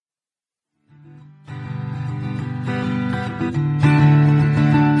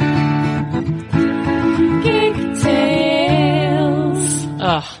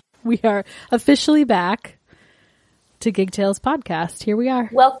We are officially back to Gig Tales podcast. Here we are.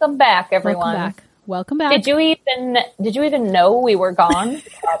 Welcome back, everyone. Welcome back. Did you even know we were gone?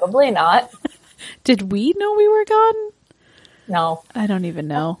 Probably not. Did we know we were gone? No. I don't even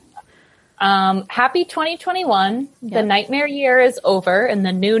know. Happy 2021. Yep. The nightmare year is over and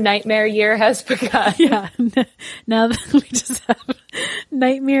the new nightmare year has begun. Yeah. Now that we just have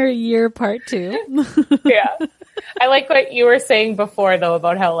nightmare year part 2. Yeah. I like what you were saying before, though,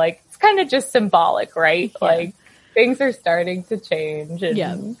 about how, like, it's kind of just symbolic, right? Yeah. Like, things are starting to change.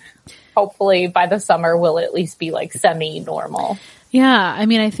 And hopefully by the summer we'll at least be, like, semi-normal. Yeah. I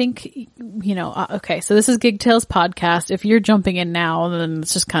mean, I think, you know, okay, so this is Gig Tales podcast. If you're jumping in now, then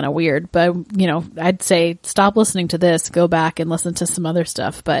it's just kind of weird. But, you know, I'd say stop listening to this, go back and listen to some other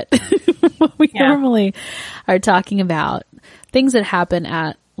stuff. But we normally are talking about things that happen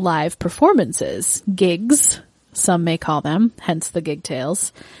at live performances, gigs, some may call them, hence the Gig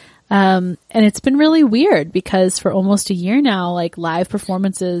Tales. And it's been really weird because for almost a year now, like, live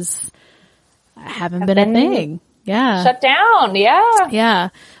performances haven't been a thing. Yeah. Shut down. Yeah. Yeah.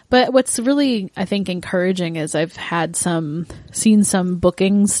 But what's really, I think, encouraging is I've seen some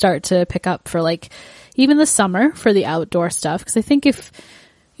bookings start to pick up for, like, even the summer for the outdoor stuff. Cause I think if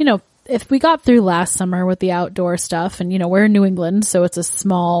we got through last summer with the outdoor stuff and, you know, we're in New England, so it's a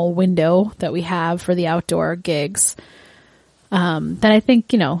small window that we have for the outdoor gigs. Then I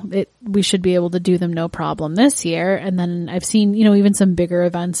think, you know, we should be able to do them no problem this year. And then I've seen, you know, even some bigger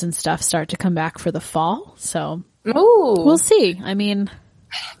events and stuff start to come back for the fall. So we'll see. I mean,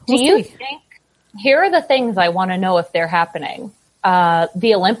 do you think, here are the things I want to know if they're happening.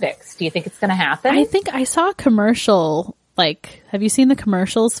 The Olympics, do you think it's going to happen? I think I saw a commercial, like, have you seen the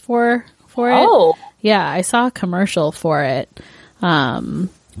commercials for it? Oh. Yeah, I saw a commercial for it.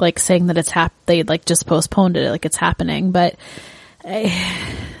 Like saying that they like just postponed it, like it's happening, but I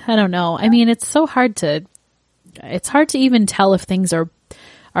don't know. I mean, it's hard to even tell if things are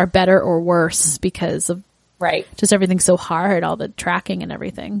better or worse because of just everything's so hard, all the tracking and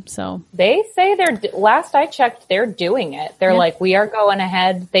everything. So they say last I checked, they're doing it. They're like, we are going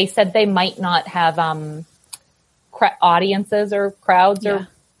ahead. They said they might not have, audiences or crowds or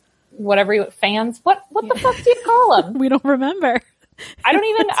whatever, fans. What the fuck do you call them? We don't remember.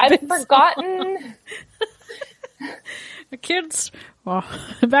 I've forgotten. The kids, well,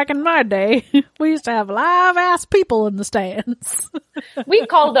 back in my day, we used to have live ass people in the stands. We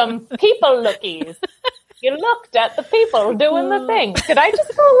called them people lookies. You looked at the people doing the thing. Did I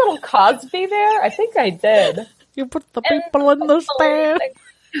just go a little Cosby there? I think I did. You put the people in the stands.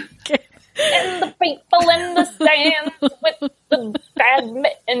 And the people in the stands with the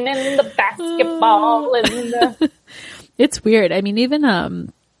badminton and the basketball and the... It's weird. I mean, even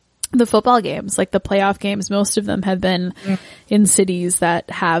the football games, like the playoff games, most of them have been in cities that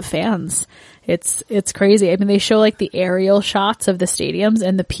have fans. It's crazy. I mean, they show like the aerial shots of the stadiums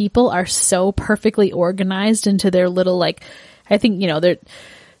and the people are so perfectly organized into their little, like, I think, you know, the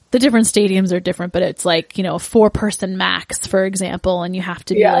different stadiums are different, but it's like, you know, a 4-person max, for example, and you have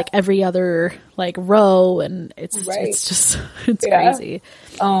to be like every other like row, and it's crazy.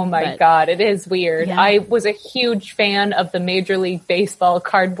 Oh my God, it is weird. Yeah. I was a huge fan of the Major League Baseball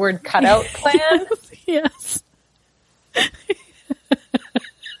cardboard cutout plan. Yes.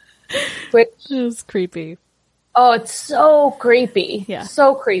 Which it was creepy. Oh, it's so creepy. Yeah.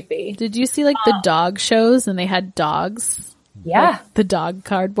 So creepy. Did you see like the dog shows and they had dogs? Yeah. Like the dog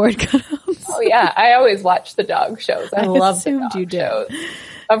cardboard cutouts. Oh yeah. I always watch the dog shows. I love the dog you did. shows.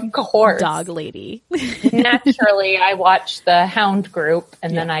 Of course. Dog lady. Naturally, I watch the hound group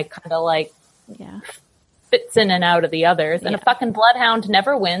and then I kind of like fits in and out of the others. And a fucking bloodhound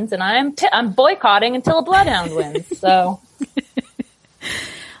never wins. And I'm boycotting until a bloodhound wins. So.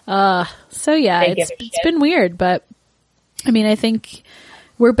 So yeah, it's been weird, but I mean, I think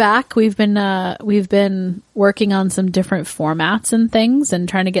we're back. We've been working on some different formats and things and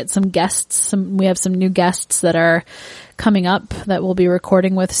trying to get some guests. We have some new guests that are coming up that we'll be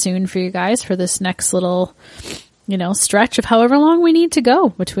recording with soon for you guys for this next little, you know, stretch of however long we need to go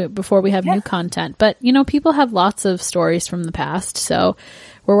before we have new content. But, you know, people have lots of stories from the past. So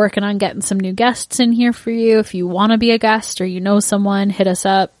we're working on getting some new guests in here for you. If you want to be a guest or you know someone, hit us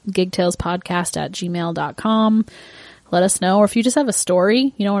up, gigtalespodcast@gmail.com. Let us know. Or if you just have a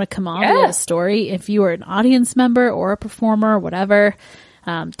story, you don't want to come on, with a story. If you are an audience member or a performer, whatever,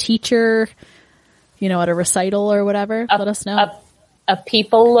 teacher, you know, at a recital or whatever, let us know. A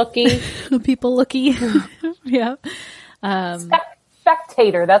people looky. A people looky. Yeah.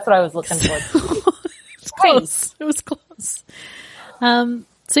 Spectator. That's what I was looking for. It's close. It was close.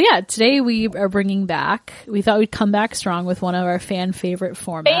 So yeah, today we are bringing back, we thought we'd come back strong with one of our fan favorite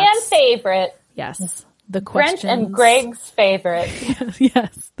formats. Fan favorite. Yes. The questions. Brent and Greg's favorite.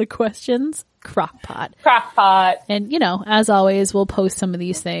 Yes. The questions crockpot. Crockpot. And, you know, as always, we'll post some of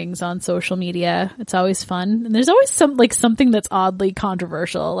these things on social media. It's always fun. And there's always something that's oddly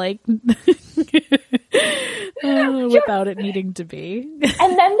controversial, like, without it needing to be.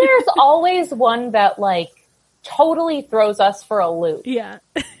 And then there's always one that, like, totally throws us for a loop. Yeah.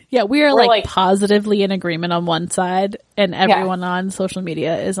 Yeah, we are like positively in agreement on one side and everyone on social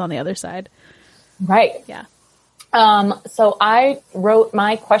media is on the other side. Right. Yeah. So I wrote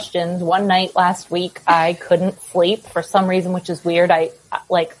my questions one night last week. I couldn't sleep for some reason, which is weird. I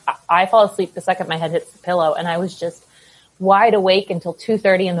fall asleep the second my head hits the pillow, and I was just wide awake until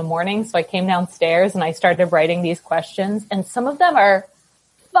 2:30 in the morning. So I came downstairs and I started writing these questions, and some of them are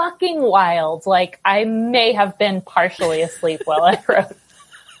fucking wild. Like, I may have been partially asleep while I wrote.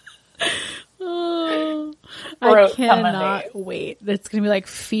 I cannot wait. It's going to be like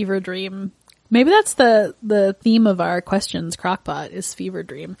fever dream. Maybe that's the theme of our questions crockpot is fever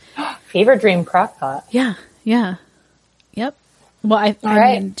dream. Fever dream crockpot. Yeah. Yeah. Yep. Well, I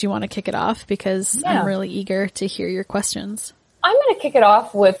mean, do you want to kick it off? Because I'm really eager to hear your questions. I'm going to kick it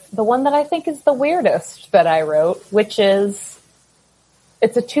off with the one that I think is the weirdest that I wrote, which is,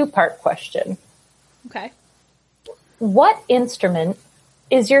 it's a 2-part question. Okay. What instrument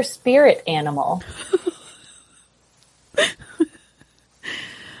is your spirit animal?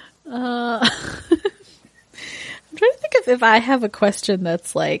 I'm trying to think if I have a question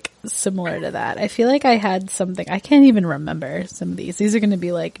that's like similar to that. I feel like I had something. I can't even remember some of these. These are going to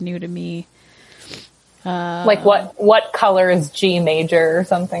be like new to me. Like what color is G major or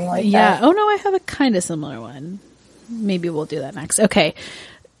something like that? Yeah. Oh no, I have a kind of similar one. Maybe we'll do that next. Okay.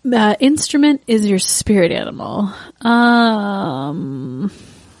 Instrument is your spirit animal.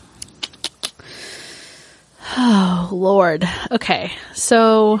 Oh, Lord. Okay.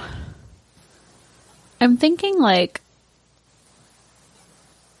 So I'm thinking like,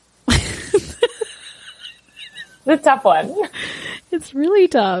 it's a tough one. It's really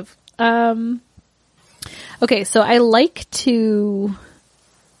tough. Okay. So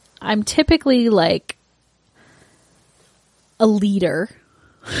I'm typically like a leader.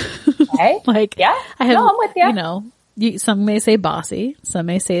 Okay. Like, yeah. I'm with you. You know, some may say bossy, some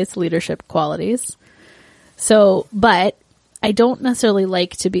may say it's leadership qualities. So, but I don't necessarily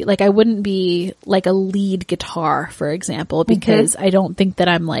like to be, like, I wouldn't be like a lead guitar, for example, because I don't think that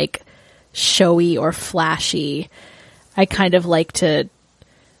I'm like showy or flashy. I kind of like to,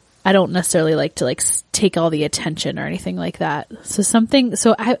 I don't necessarily like to like take all the attention or anything like that. So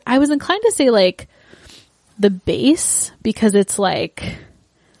I was inclined to say like the bass, because it's like,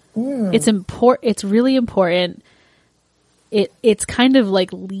 it's really important. It's kind of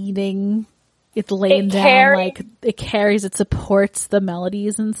like leading. It's laying down, like it carries, it supports the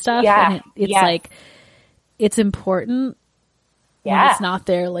melodies and stuff. Yeah. And it's like, it's important when it's not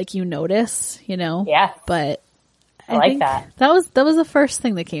there, like you notice, you know? Yeah. But I like that. That was the first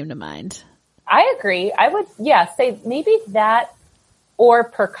thing that came to mind. I agree. I would, say maybe that or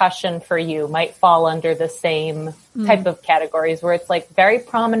percussion for you might fall under the same type of categories where it's like very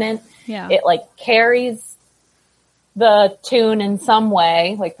prominent. Yeah. It like carries the tune in some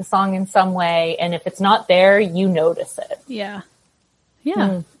way, like the song in some way, and if it's not there, you notice it. Yeah.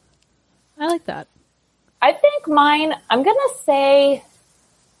 Yeah. I like that. I think mine, I'm gonna say,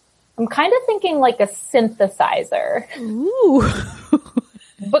 I'm kind of thinking like a synthesizer. Ooh.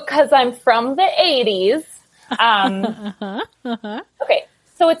 Because I'm from the 80s. Okay,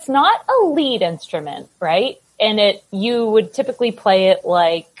 so it's not a lead instrument, right? And you would typically play it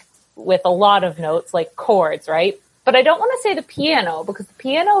like with a lot of notes, like chords, right? But I don't want to say the piano, because the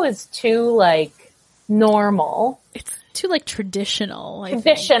piano is too like normal. It's too like traditional.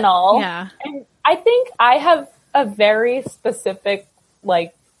 Traditional. Yeah. And I think I have a very specific,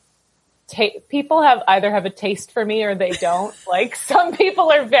 like, people either have a taste for me or they don't. Like, some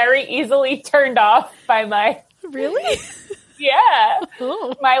people are very easily turned off by my... Really? Yeah.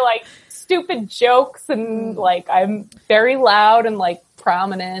 Oh. My, like, stupid jokes, and, like, I'm very loud and, like,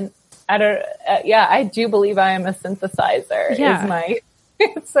 prominent. I do believe I am a synthesizer. Yeah. Is my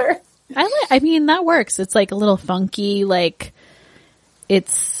answer. I mean, that works. It's like a little funky, like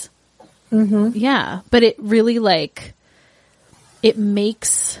it's, yeah, but it really like, it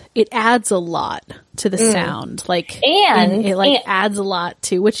adds a lot to the sound. Like, and it like adds a lot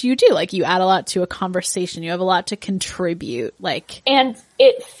to, which you do, like you add a lot to a conversation. You have a lot to contribute. Like, and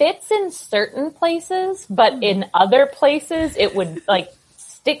it fits in certain places, but in other places it would like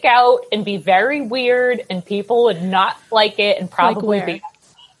stick out and be very weird, and people would not like it, and probably be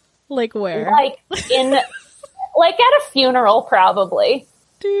like where? Like in like at a funeral, probably.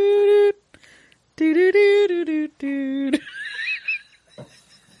 Dude. Dude.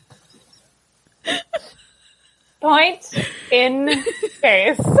 Point in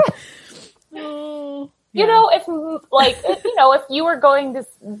case. Oh, yeah. You know, if you were going to,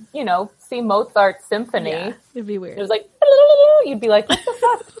 see Mozart's symphony, it'd be weird. It was like, you'd be like, what the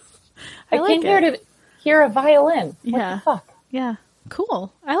fuck? I came here to hear a violin. What the fuck? Yeah.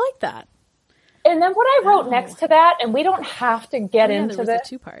 Cool. I like that. And then what I wrote next to that, and we don't have to get into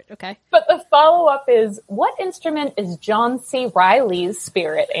this. A 2-part. Okay. But the follow-up is, what instrument is John C. Reilly's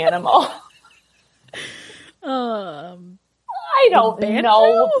spirit animal? I don't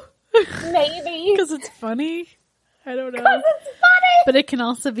know. Maybe. Because it's funny. I don't know. Because it's funny. But it can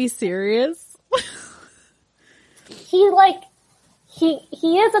also be serious. He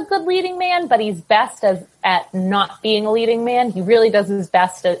is a good leading man, but he's best at not being a leading man. He really does his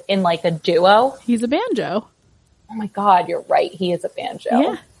best in like a duo. He's a banjo. Oh my God, you're right. He is a banjo.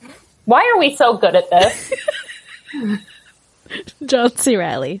 Yeah. Why are we so good at this? John C.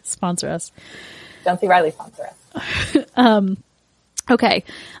 Reilly, sponsor us. John C. Reilly, sponsor us. Okay.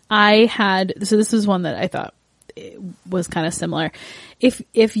 This is one that I thought was kind of similar.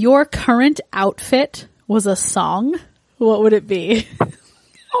 If your current outfit was a song, what would it be?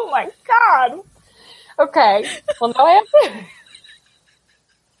 Oh my God. Okay. Well, now I have to.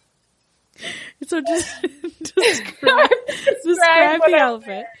 So just describe the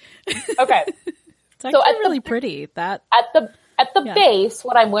outfit. Okay. It's actually really pretty. At the base,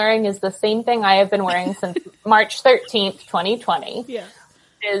 what I'm wearing is the same thing I have been wearing since March 13th, 2020. Yeah.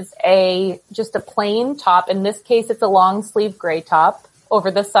 Is just a plain top. In this case, it's a long sleeve gray top. Over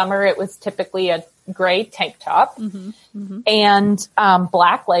the summer, it was typically a gray tank top and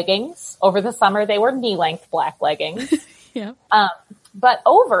black leggings. Over the summer, they were knee-length black leggings. Yeah. But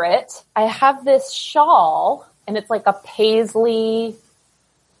over it, I have this shawl, and it's like a paisley.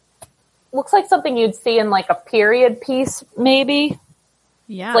 Looks like something you'd see in like a period piece, maybe.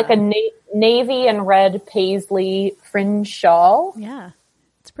 Yeah. It's like a navy and red paisley fringe shawl. Yeah.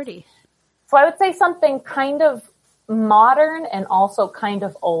 It's pretty. So I would say something kind of modern and also kind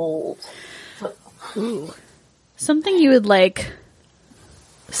of old. Ooh. Something you would like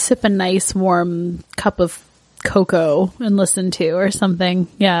sip a nice warm cup of cocoa and listen to or something.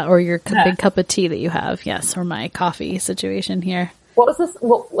 Yeah. Or your big cup of tea that you have. Yes. Or my coffee situation here. What was this?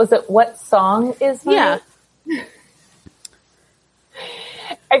 What was it? What song is that? Yeah.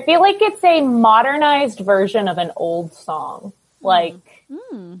 I feel like it's a modernized version of an old song. Like,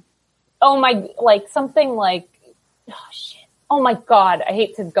 something like, oh shit. Oh my God. I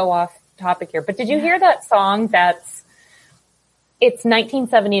hate to go off topic here, but did you hear that song it's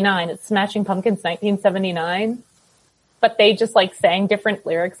 1979. It's Smashing Pumpkins 1979, but they just like sang different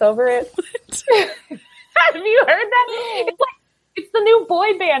lyrics over it. Have you heard that? It's the new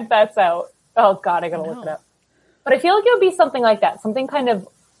boy band that's out. Oh God, I gotta look it up. But I feel like it would be something like that. Something kind of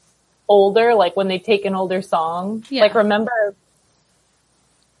older, like when they take an older song. Yeah. Like remember,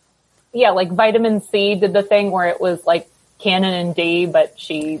 like Vitamin C did the thing where it was like Canon and D, but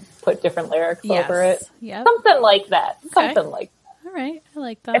she put different lyrics over it. Yeah. Something like that. Okay. Something like that. All right. I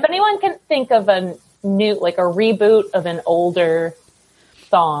like that. If anyone can think of a new, like a reboot of an older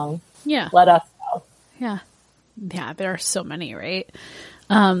song, let us know. Yeah. Yeah, there are so many, right?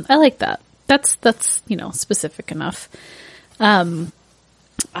 I like that. That's specific enough. I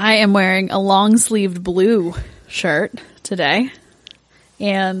am wearing a long-sleeved blue shirt today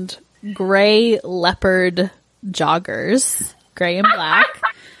and gray leopard joggers, gray and black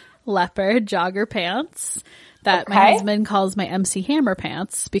leopard jogger pants that my husband calls my MC Hammer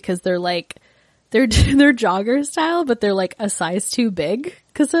pants because they're like, they're jogger style, but they're like a size too big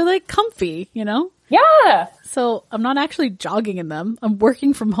because they're like comfy, Yeah. So I'm not actually jogging in them. I'm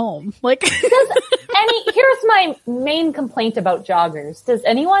working from home. Like, here's my main complaint about joggers. Does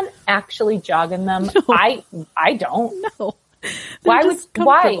anyone actually jog in them? No. I don't. No.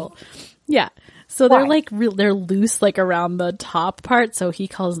 Why? Yeah. So they're like they're loose like around the top part. So he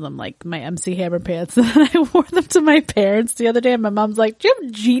calls them like my MC Hammer pants. And then I wore them to my parents the other day, and my mom's like, "Do you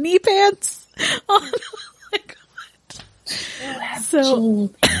have genie pants on?" Like, so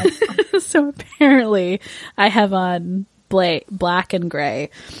apparently I have on black and gray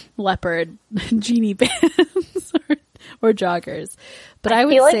leopard genie pants or joggers. But I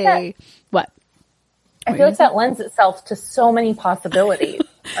would say what? I feel like that lends itself to so many possibilities.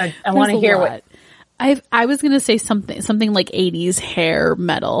 I want to hear what. I was going to say something like 80s hair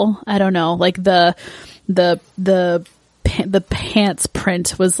metal. I don't know, like the the pants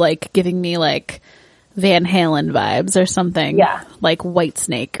print was like giving me like Van Halen vibes or something. Yeah. Like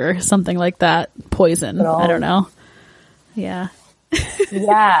Whitesnake or something like that. Poison. I don't know. Yeah.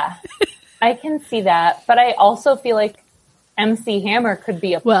 Yeah. I can see that. But I also feel like MC Hammer could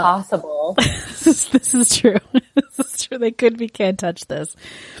be a possible. This is true. This is true. They could be Can't Touch This.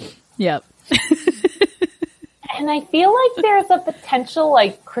 Yep. And I feel like there's a potential,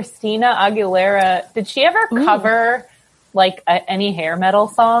 like Christina Aguilera. Did she ever cover like any hair metal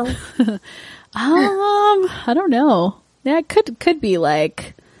song? I don't know. Yeah, it could be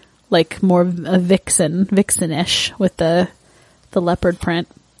like more a vixenish with the leopard print.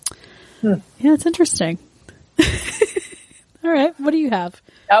 Yeah, it's interesting. All right, what do you have?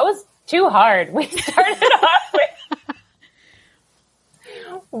 That was too hard. We started off with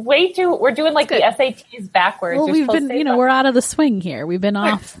we're doing like the SATs backwards. Well, we've been, we're out of the swing here. We've been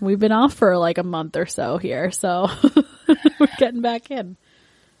off for like a month or so here. So we're getting back in.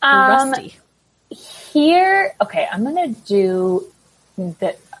 We're rusty. Here, okay, I'm going to do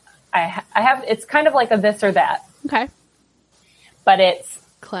that. I have, it's kind of like a this or that. Okay. But it's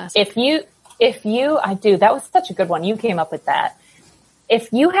classic. That was such a good one. You came up with that.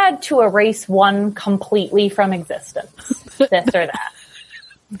 If you had to erase one completely from existence, this or that.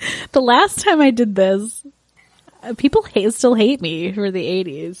 The last time I did this, people still hate me for the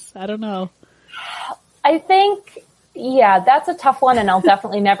 80s. I don't know. I think, yeah, that's a tough one, and I'll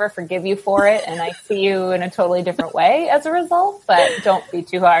definitely never forgive you for it, and I see you in a totally different way as a result, but don't be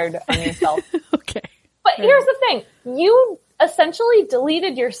too hard on yourself. Okay. But here's the thing. You essentially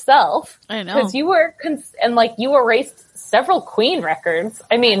deleted yourself. I know. Because you were, you erased several Queen records.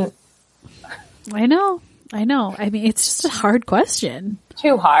 I mean. I know. I mean, it's just a hard question.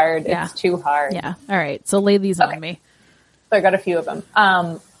 Too hard. Yeah. It's too hard. Yeah. All right. So lay these on me. So I got a few of them.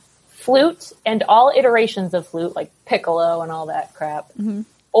 Flute and all iterations of flute, like piccolo and all that crap,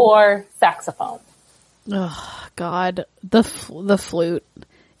 or saxophone. Oh God, the flute.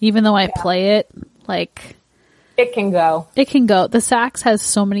 Even though I play it, like it can go. The sax has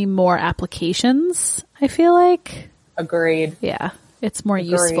so many more applications. I feel like. Agreed. Yeah, it's more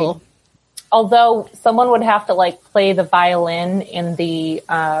useful. Although someone would have to like play the violin in the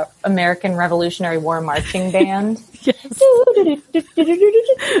American Revolutionary War marching band. Yes.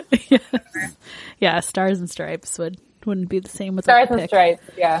 Yes. Yeah, Stars and Stripes wouldn't be the same with Stars and Stripes.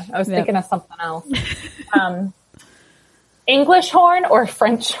 Yeah, I was thinking of something else. English horn or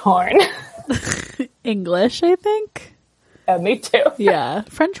French horn? English, I think. Yeah, me too. Yeah,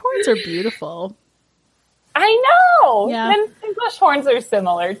 French horns are beautiful. I know. Yeah. And English horns are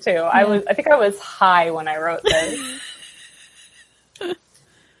similar too. Yeah. I think I was high when I wrote this.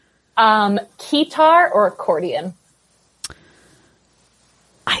 Keytar or accordion?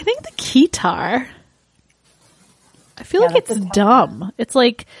 I think the keytar. I feel like it's dumb. It's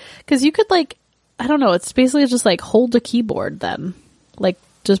like, cause you could like, I don't know, it's basically just like hold a keyboard then. Like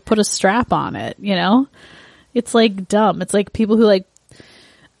just put a strap on it, you know? It's like dumb. It's like people who like,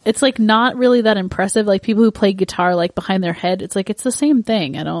 it's like not really that impressive. Like people who play guitar like behind their head, it's like, it's the same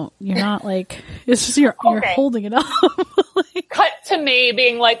thing. You're not like, it's just you're holding it up. Like, cut to me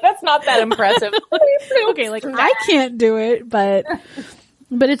being like, that's not that impressive. Okay, like I can't do it, but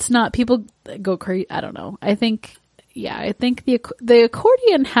it's not, people go crazy. I don't know. I think the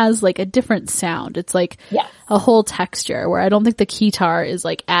accordion has like a different sound. It's like a whole texture where I don't think the keytar is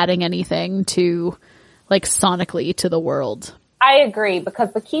like adding anything to like sonically to the world. I agree,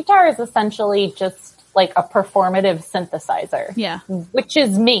 because the keytar is essentially just like a performative synthesizer. Yeah. Which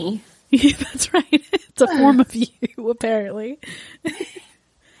is me. That's right. It's a form of you, apparently.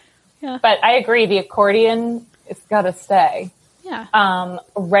 Yeah. But I agree, the accordion, it's gotta stay. Yeah.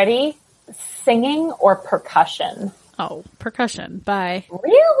 Ready? Singing or percussion? Oh, percussion. Bye.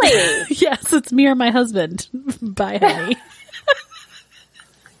 Really? Yes, it's me or my husband. Bye, honey.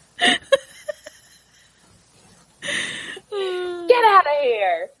 Get out of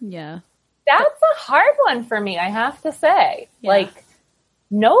here. Yeah. That's a hard one for me, I have to say. Yeah. Like,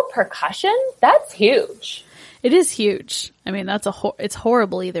 no percussion? That's huge. It is huge. I mean, it's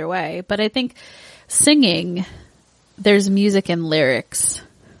horrible either way. But I think singing, there's music and lyrics.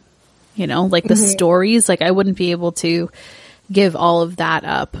 You know, like the stories. Like I wouldn't be able to give all of that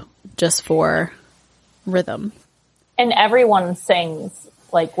up just for rhythm. And everyone sings.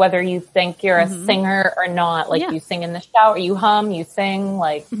 Like, whether you think you're a singer or not, like you sing in the shower, you hum, you sing,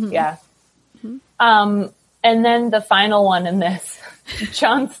 like, yeah. Mm-hmm. And then the final one in this,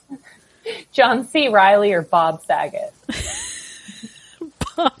 John C. Reilly or Bob Saget?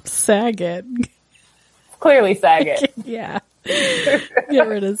 Bob Saget. Clearly Saget. Yeah. Get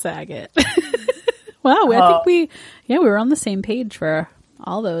rid of Saget. Wow. I think we were on the same page for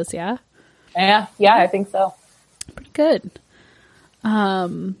all those. Yeah. Yeah, I think so. Pretty good.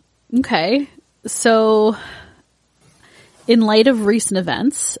 Okay. So in light of recent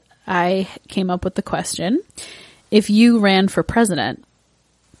events, I came up with the question, if you ran for president,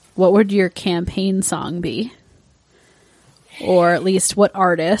 what would your campaign song be? Or at least what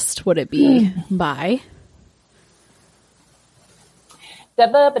artist would it be by?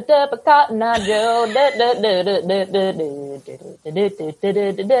 Cotton Eye Joe.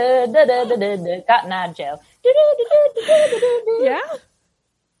 Cotton Eye Joe. Yeah?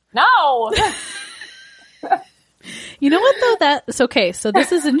 No. You know what though? That's okay. So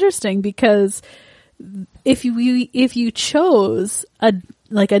this is interesting because if you chose a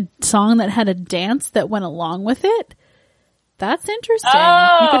song that had a dance that went along with it, that's interesting.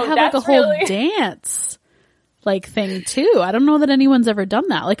 You could have like a whole dance thing too. I don't know that anyone's ever done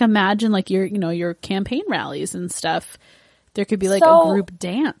that. Like imagine like your campaign rallies and stuff. There could be like a group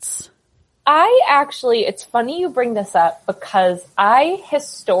dance. It's funny you bring this up because I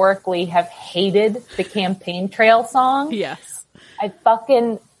historically have hated the campaign trail song. Yes.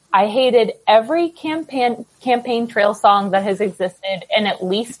 I hated every campaign trail song that has existed in at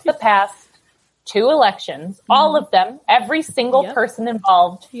least the past 2 elections. All of them, every single person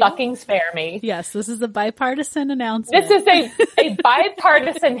involved, fucking spare me. Yes, this is the bipartisan announcement. This is a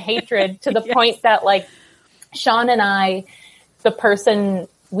bipartisan hatred to the point that like Sean and I, the person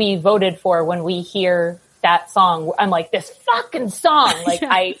we voted for when we hear that song, I'm like, this fucking song. Like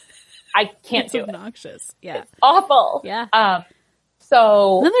I can't do it. It's obnoxious. Yeah. It's awful. Yeah.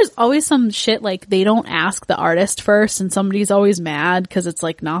 So then there's always some shit like they don't ask the artist first and somebody's always mad because it's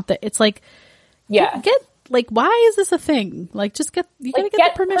like not that it's like, get like, why is this a thing? Like just you gotta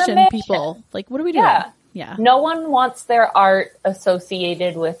get the permission, people. Like what are we doing? Yeah. No one wants their art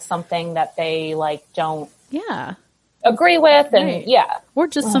associated with something that they like don't agree with and or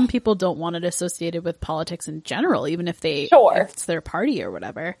just some people don't want it associated with politics in general, even if if it's their party or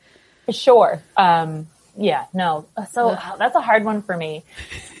whatever. Sure. No. So that's a hard one for me.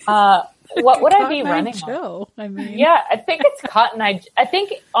 What would I be running on? I mean, I think it's Cotton Eye. I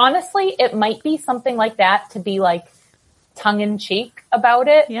think honestly, it might be something like that to be like tongue in cheek about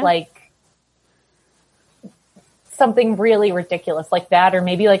it. Yeah. Like something really ridiculous like that, or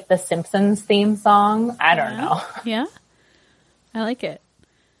maybe like the Simpsons theme song. I don't know. Yeah. I like it.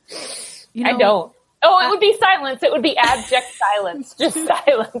 I don't. Oh, it would be silence. It would be abject silence. Just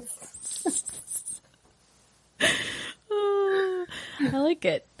silence. I like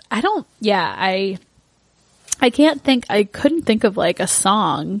it. I couldn't think of like a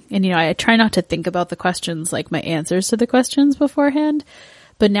song, and I try not to think about the questions, like my answers to the questions beforehand.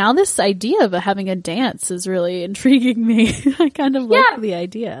 But now this idea of having a dance is really intriguing me. I kind of like the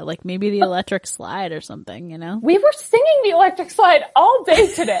idea, like maybe the electric slide or something, We were singing the electric slide all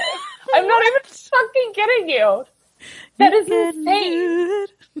day today. I'm not even fucking kidding you. That is insane.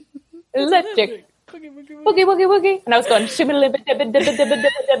 Electric. Boogie, boogie, boogie. And I was going, because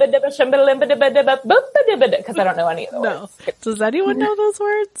I don't know any of the words. Does anyone know those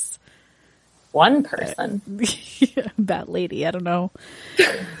words? One person. That lady, I don't know.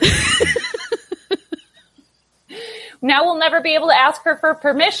 Now we'll never be able to ask her for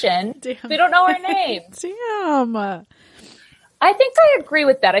permission. Damn. We don't know her name. Damn. I think I agree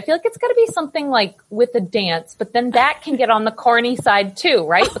with that. I feel like it's got to be something like with a dance, but then that can get on the corny side too,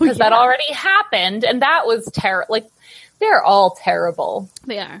 right? Because that already happened, and that was terrible. Like, they're all terrible.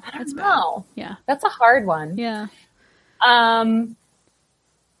 They are. I don't know. Yeah. That's a hard one. Yeah.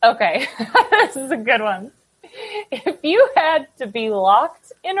 Okay. This is a good one. If you had to be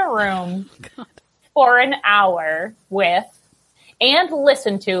locked in a room for an hour and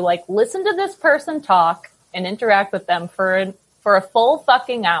listen to this person talk and interact with them for a full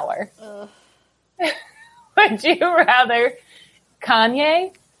fucking hour, would you rather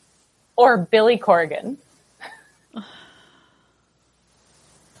Kanye or Billy Corgan?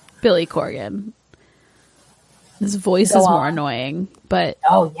 Billy Corgan. His voice is more annoying, but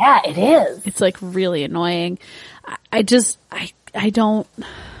oh yeah, it is. It's like really annoying. I don't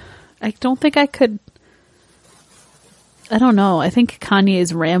think I could. I don't know. I think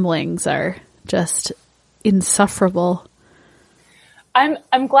Kanye's ramblings are just insufferable.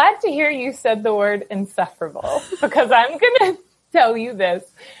 I'm glad to hear you said the word insufferable, because I'm going to tell you this.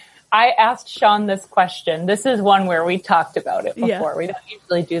 I asked Sean this question. This is one where we talked about it before. Yeah. We don't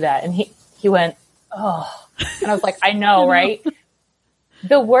usually do that. And he went, oh, and I was like, I know, right?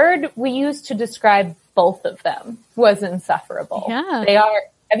 The word we used to describe both of them was insufferable. Yeah. They are.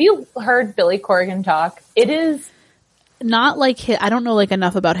 Have you heard Billy Corgan talk? It is not like I don't know like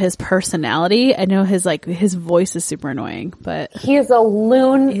enough about his personality. I know his voice is super annoying, but he is a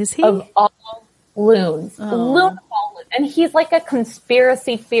loon. Is he? Of all loons? Oh. Loon of all loons. And he's like a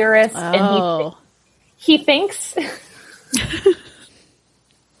conspiracy theorist, and he thinks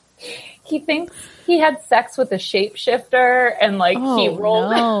he thinks he had sex with a shapeshifter, and like he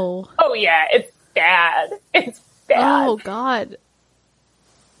rolled. No. Oh yeah, it's bad. It's bad. Oh God.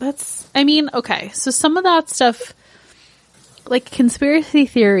 Okay. So some of that stuff, like conspiracy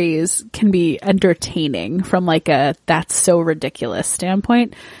theories, can be entertaining from like a that's so ridiculous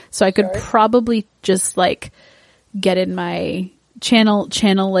standpoint. So I could probably just like get in my channel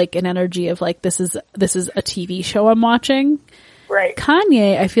like an energy of like this is a TV show I'm watching. Right.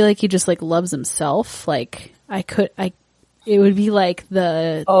 Kanye, I feel like he just like loves himself. Like it would be like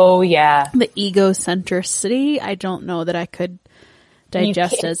the egocentricity. I don't know that I could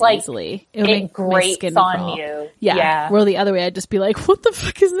digest as like, easily. It would make grates skin on crawl. you. Yeah. Where the other way, I'd just be like, what the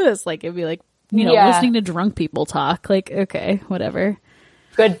fuck is this? Like, it'd be like, listening to drunk people talk. Like, okay, whatever.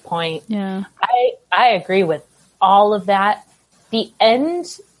 Good point. Yeah. I agree with all of that. The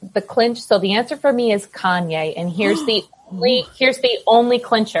clinch. So the answer for me is Kanye. And here's the only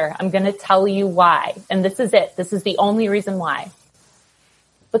clincher. I'm going to tell you why. And this is it. This is the only reason why.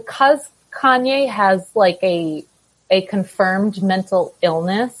 Because Kanye has like a confirmed mental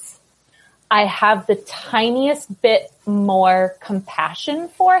illness, I have the tiniest bit more compassion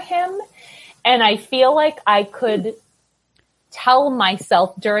for him. And I feel like I could tell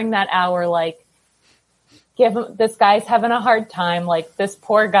myself during that hour, like, this guy's having a hard time. Like, this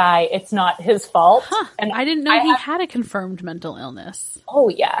poor guy, it's not his fault. Huh. And I didn't know he had a confirmed mental illness. Oh,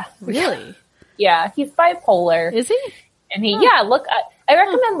 yeah. Really? Yeah. He's bipolar. Is he? And I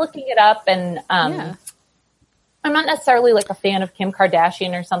recommend looking it up. And, I'm not necessarily like a fan of Kim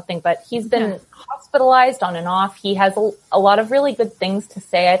Kardashian or something, but he's been hospitalized on and off. He has a lot of really good things to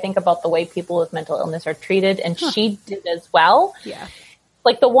say, I think, about the way people with mental illness are treated. And she did as well. Yeah.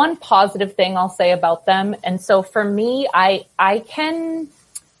 Like the one positive thing I'll say about them. And so for me, I can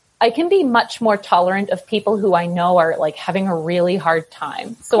be much more tolerant of people who I know are like having a really hard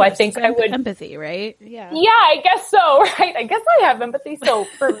time. So I think I would empathy, right? Yeah. Yeah, I guess so. Right. I guess I have empathy. So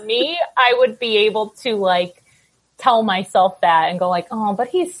for me, I would be able to like tell myself that and go like, oh, but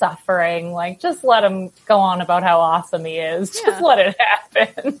he's suffering. Like, just let him go on about how awesome he is. Yeah. Just let it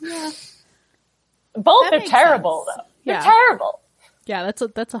happen. Yeah. Both are terrible though. They're terrible. Yeah,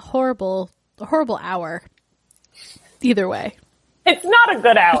 that's a horrible hour. Either way. It's not a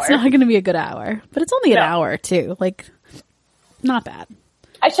good hour. It's not going to be a good hour, but it's only an hour too. Like, not bad.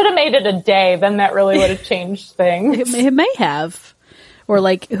 I should have made it a day. Then that really would have changed things. It may have. Or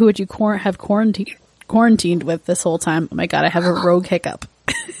like, who would you have quarantined with this whole time? Oh my God, I have a rogue hiccup.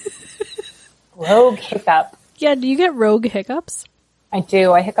 Rogue hiccup. Yeah, do you get rogue hiccups? I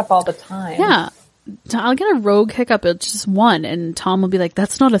do. I hiccup all the time. Yeah. I'll get a rogue hiccup. It's just one. And Tom will be like,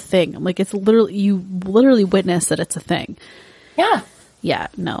 that's not a thing. I'm like, you literally witness that it's a thing. Yeah. Yeah.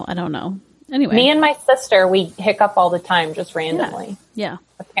 No, I don't know. Anyway. Me and my sister, we hiccup all the time, just randomly. Yeah.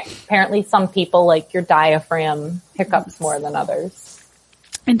 Apparently some people, like your diaphragm hiccups more than others.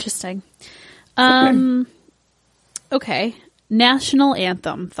 Interesting. Okay. National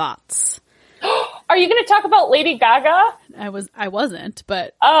anthem thoughts. Are you going to talk about Lady Gaga? I wasn't,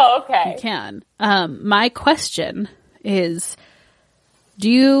 but oh, okay. You can. My question is, do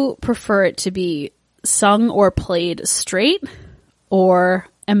you prefer it to be sung or played straight or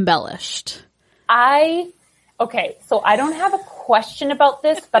embellished? Okay, so I don't have a question about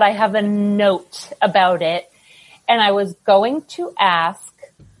this, but I have a note about it. And I was going to ask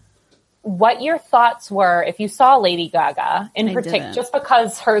what your thoughts were if you saw Lady Gaga in particular, just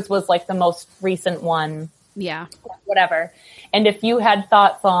because hers was like the most recent one. Yeah. Whatever. And if you had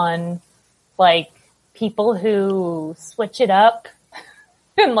thoughts on like people who switch it up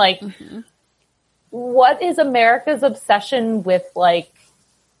and like, what is America's obsession with like,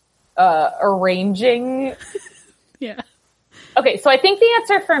 arranging? Yeah. Okay. So I think the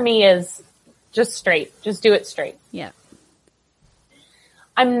answer for me is just straight. Just do it straight. Yeah.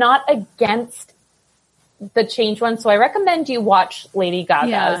 I'm not against the change one, so I recommend you watch Lady Gaga.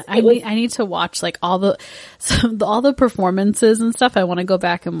 Yeah, I need to watch like all the performances and stuff. I want to go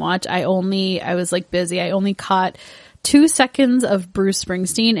back and watch. I was like busy. I only caught 2 seconds of Bruce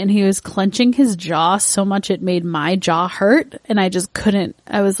Springsteen, and he was clenching his jaw so much it made my jaw hurt, and I just couldn't.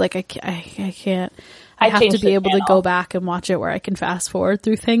 I was like, I can't. I have to be able to go back and watch it where I can fast forward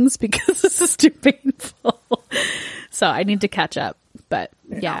through things because this is too painful. So I need to catch up. But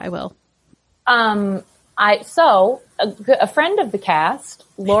yeah, I will. A friend of the cast,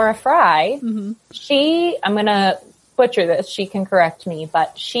 Laura Fry, I'm going to butcher this, she can correct me,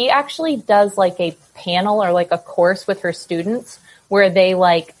 but she actually does like a panel or like a course with her students where they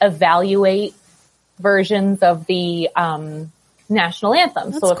like evaluate versions of the national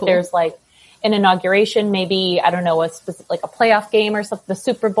anthem. So if there's like an inauguration, maybe, I don't know, a specific, like a playoff game or something, the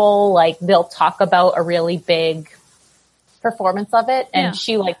Super Bowl, like they'll talk about a really big performance of it, and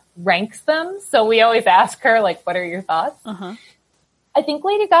she like ranks them. So we always ask her, like, what are your thoughts? I think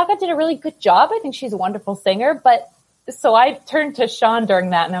Lady Gaga did a really good job. I think she's a wonderful singer, but so I turned to Sean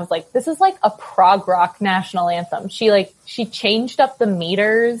during that and I was like, this is like a prog rock national anthem. She changed up the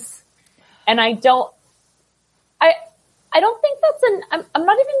meters, and I don't think that's I'm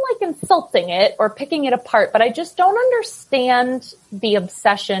not even like insulting it or picking it apart, but I just don't understand the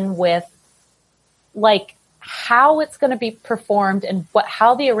obsession with like how it's going to be performed and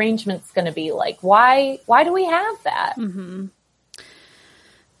how the arrangement's going to be. Like, why do we have that?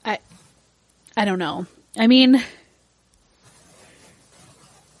 I don't know. I mean,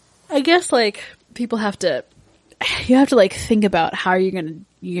 I guess like you have to like think about how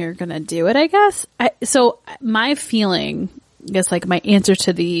you're gonna do it, I guess. So my feeling, I guess like my answer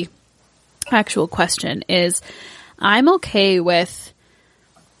to the actual question is I'm okay with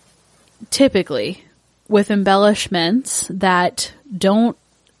typically with embellishments that don't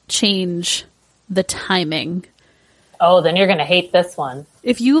change the timing. Oh, then you're going to hate this one.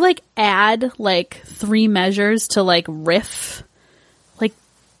 If you like add like 3 measures to like riff,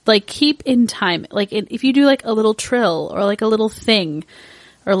 like keep in time. Like if you do like a little trill or like a little thing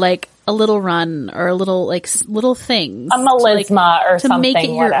or like a little run or a little like little things. A melisma or something. To make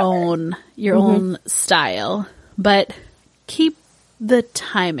it your own style. But keep the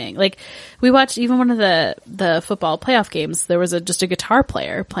timing. Like we watched even one of the football playoff games, there was just a guitar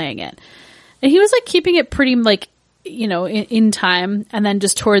player playing it. And he was like keeping it pretty like, you know, in time, and then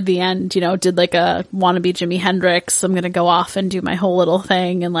just toward the end, you know, did like a wannabe Jimi Hendrix, I'm gonna go off and do my whole little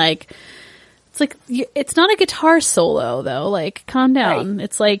thing, and like, it's like, it's not a guitar solo though, like, calm down. Right.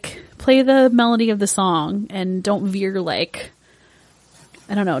 It's like, play the melody of the song, and don't veer like,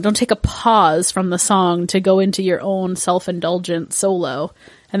 I don't know, don't take a pause from the song to go into your own self-indulgent solo,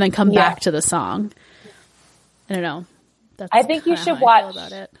 and then come back to the song. I don't know. I think you should watch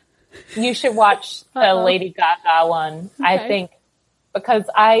about it. You should watch the Lady Gaga one. Okay. I think because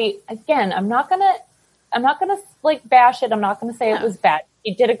I'm not gonna like bash it. I'm not gonna say it was bad.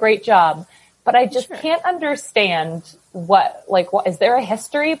 He did a great job, but I just can't understand what is there a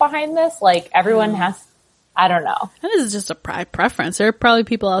history behind this? Like everyone has, I don't know. This is just a preference. There are probably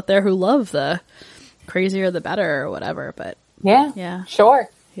people out there who love the crazier the better or whatever, but yeah, sure.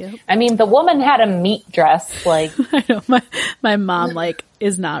 Yep. I mean, the woman had a meat dress, like. I know, my mom, like,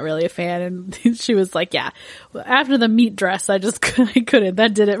 is not really a fan, and she was like, yeah, after the meat dress, I couldn't,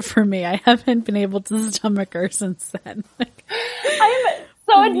 that did it for me. I haven't been able to stomach her since then.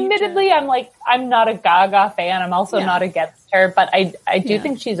 Admittedly, I'm not a Gaga fan, I'm also not against her, but I do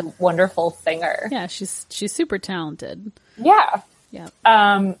think she's a wonderful singer. Yeah, she's super talented. Yeah. Yeah.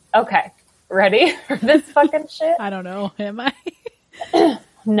 Okay. Ready for this fucking shit? I don't know, am I?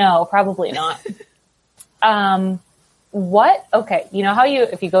 No, probably not. Okay, you know how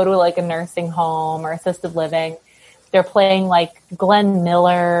if you go to like a nursing home or assisted living, they're playing like Glenn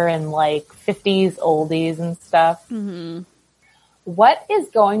Miller and like 50s oldies and stuff. Mm-hmm. What is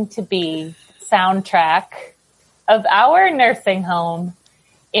going to be soundtrack of our nursing home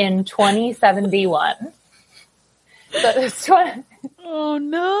in 2071? So this one. Oh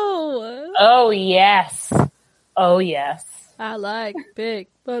no. Oh yes. Oh yes. I like big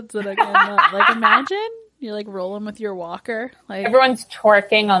butts that I can like imagine you're like rolling with your walker. Like everyone's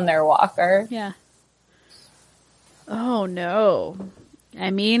twerking on their walker. Yeah. Oh no.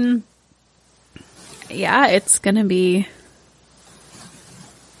 I mean, yeah, it's gonna be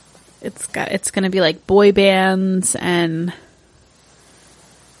like boy bands and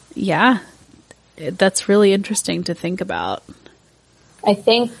yeah, that's really interesting to think about. I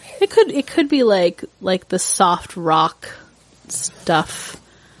think it could be like the soft rock stuff.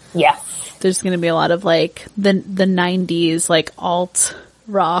 Yes. There's going to be a lot of like the 90s like alt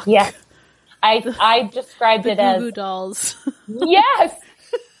rock. Yes. I described it as Goo Goo Dolls. Yes.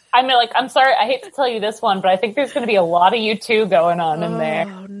 I mean, like, I'm sorry, I hate to tell you this one, but I think there's going to be a lot of U2 going on in there.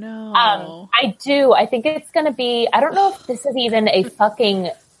 Oh no. I do. I think it's going to be, I don't know if this is even a fucking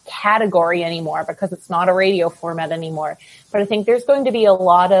category anymore because it's not a radio format anymore, but I think there's going to be a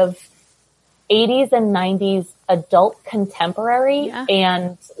lot of 80s and 90s adult contemporary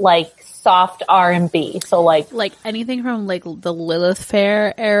and like soft R&B. So like anything from like the Lilith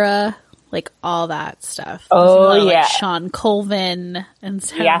Fair era, like all that stuff. Oh yeah. Like Sean Colvin and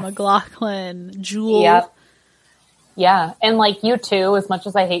Sarah McLachlan, Jewel. Yep. Yeah. And like U2, as much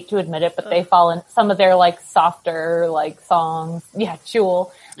as I hate to admit it, but they fall in some of their like softer like songs. Yeah.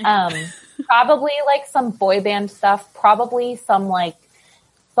 Jewel. Probably like some boy band stuff, probably some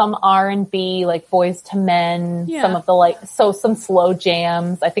R&B, like Boys to Men, some of the some slow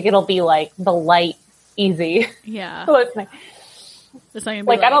jams. I think it'll be like the light, easy. Yeah. Listening. It's not gonna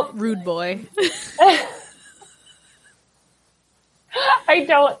be like Rude Boy. I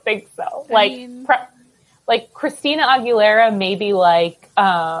don't think so. Like Christina Aguilera, maybe like,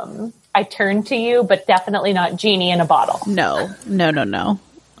 I Turn to You, but definitely not Genie in a Bottle. No.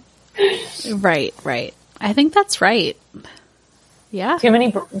 Right. I think that's right. Yeah. Too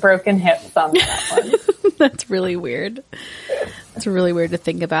many broken hips on that one. That's really weird. It's really weird to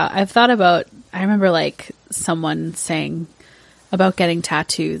think about. I remember like someone saying about getting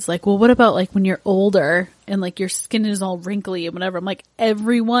tattoos. Like, well, what about like when you're older and like your skin is all wrinkly and whatever? I'm like,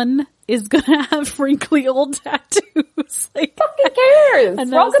 everyone is gonna have wrinkly old tattoos. Like, fucking cares?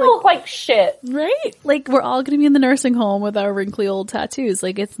 We're all gonna look like shit. Right? Like, we're all gonna be in the nursing home with our wrinkly old tattoos.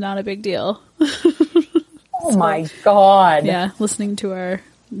 Like, it's not a big deal. Oh my God. Yeah, listening to our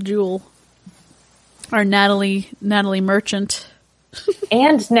Jewel. Our Natalie Merchant.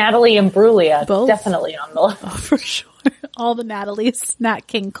 And Natalie Imbruglia. Both. Definitely on the list. Oh, for sure. All the Natalies. Nat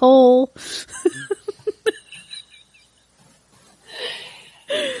King Cole.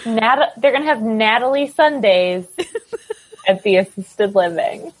 They're going to have Natalie Sundays at the assisted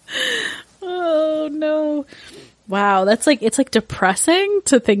living. Oh, no. Wow. That's like, it's like depressing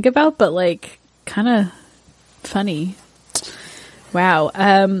to think about, but like kind of funny. Wow.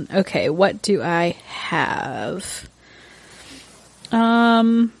 Okay. What do I have?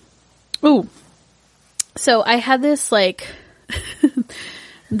 Ooh. So I had this like,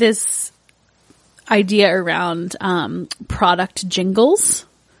 this idea around, product jingles.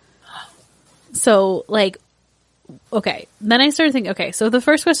 So like, okay. Then I started thinking, okay, so the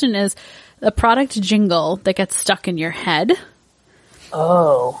first question is the product jingle that gets stuck in your head.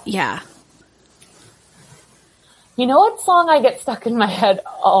 Oh. Yeah. You know what song I get stuck in my head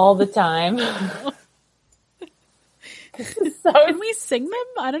all the time? So can we sing them?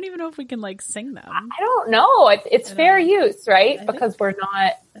 I don't even know if we can like sing them. I don't know. It's fair use, right? Because we're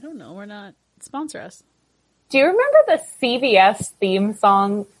not. I don't know. We're not. Sponsor us. Do you remember the CVS theme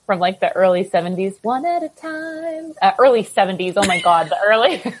song from like the early 70s? One at a time. Early 70s. Oh my God. The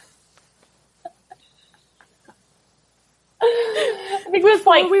early. I think it was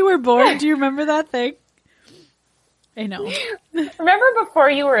like. Before we were born. Do you remember that thing? I know. Remember before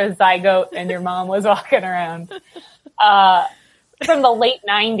you were a zygote and your mom was walking around? From the late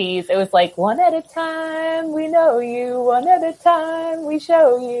 90s, it was like, one at a time, we know you. One at a time, we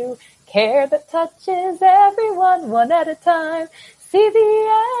show you. Care that touches everyone, one at a time.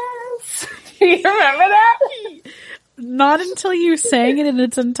 CVS. Do you remember that? Not until you sang it in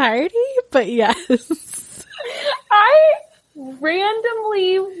its entirety, but yes. I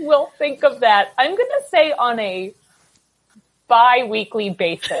randomly will think of that. I'm going to say on a bi-weekly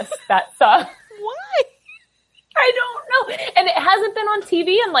basis, that song. Why? I don't know. And it hasn't been on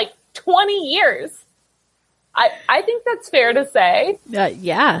TV in like 20 years. I think that's fair to say.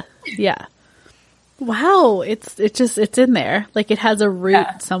 Yeah. Wow. It's in there. Like it has a root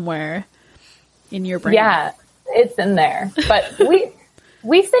somewhere in your brain. Yeah, it's in there. But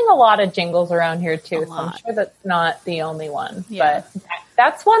we sing a lot of jingles around here too. So I'm sure that's not the only one. Yeah. But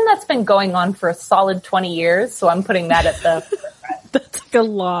that's one that's been going on for a solid 20 years. So I'm putting that at the That's like a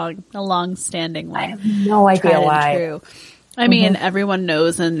long standing one. I have no idea why. True. I mean, everyone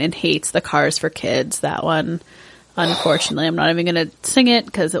knows and hates the Cars for Kids. That one, unfortunately, I'm not even going to sing it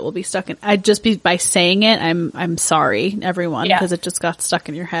because it will be stuck in. I'd just be by saying it. I'm sorry, everyone, because it just got stuck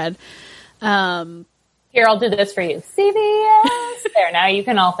in your head. Here, I'll do this for you. CVS. There, now you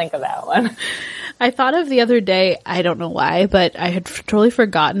can all think of that one. I thought of the other day, I don't know why, but I had totally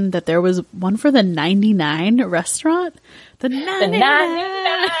forgotten that there was one for the 99 restaurant. The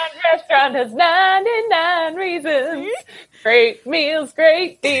 99 restaurant has 99 reasons. Great meals,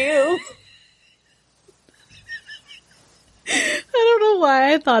 great deals. I don't know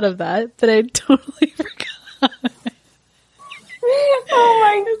why I thought of that, but I totally forgot. Oh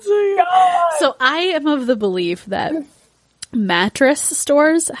my God. So I am of the belief that mattress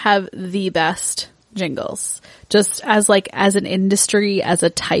stores have the best jingles. Just as an industry, as a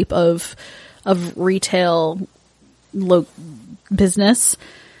type of retail business.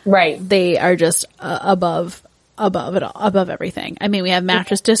 Right. They are just above it all, above everything. I mean, we have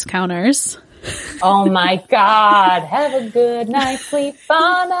mattress discounters. Oh my God. Have a good night's sleep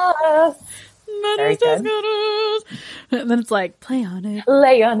on us. Very good. And then it's like, play on it.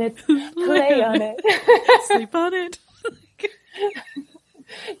 Lay on it. Play on it. Sleep on it.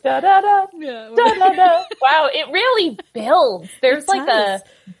 Da da da. Yeah. Da da da. Wow, it really builds. There's It like does. a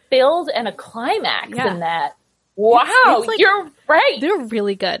build and a climax Yeah. in that. Wow, It's like- you're right. They're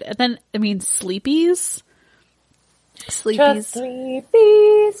really good. And then, I mean, Sleepies. Just Sleepies.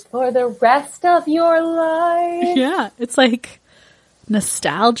 sleepies for the rest of your life. Yeah. It's like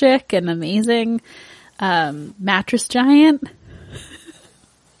nostalgic and amazing. Mattress Giant.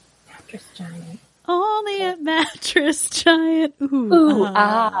 Mattress Giant. Only a Mattress Giant. Ooh. Ooh,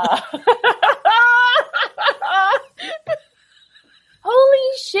 ah.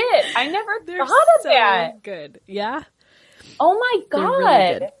 Holy shit. I never They're thought of so that. good. Yeah. Oh my They're God.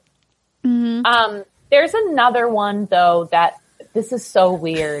 really good. Mm-hmm. There's another one though that this is so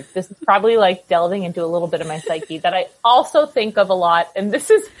weird. This is probably like delving into a little bit of my psyche that I also think of a lot. And this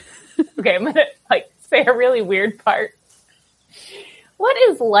is, okay, I'm going to like say a really weird part. What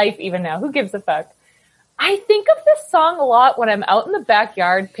is life even now? Who gives a fuck? I think of this song a lot when I'm out in the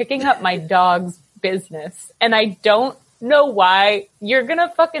backyard picking up my dog's business, and I don't know why. You're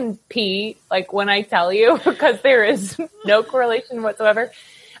gonna fucking pee, like, when I tell you, because there is no correlation whatsoever.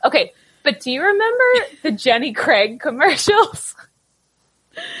 Okay, but do you remember the Jenny Craig commercials?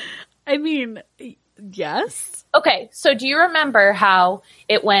 I mean, yes. Okay, so do you remember how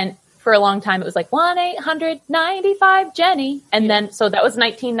it went for a long time? It was like 1-800-95-JENNY, and then, so that was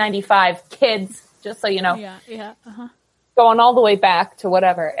 1995, kids, just so you know. Yeah. Uh-huh. Going all the way back to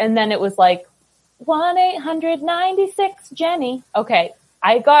whatever. And then it was like 1-800-96-JENNY. Okay.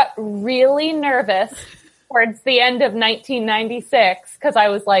 I got really nervous towards the end of 1996 because I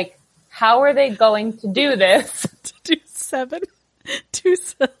was like, how are they going to do this? To do 2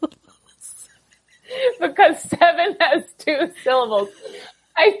 syllables. Because 7 has 2 syllables.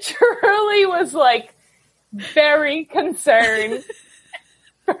 I truly was like very concerned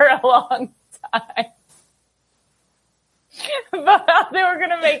for a long time about how they were going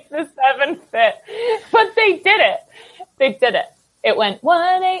to make the 7 fit. But they did it. They did it. It went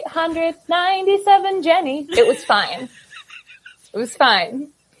 1-800-97-JENNY. It was fine. It was fine.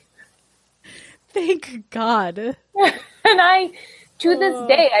 Thank God. And I, to this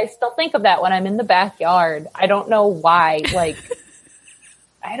day, I still think of that when I'm in the backyard. I don't know why. Like,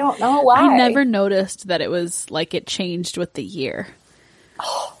 I don't know why. I never noticed that it was like it changed with the year.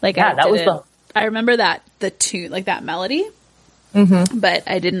 Like, yeah, that was I remember that the tune, like that melody, but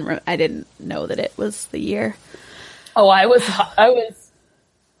I didn't know that it was the year. Oh, I was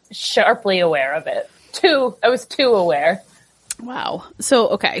sharply aware of it. I was too aware. Wow. So,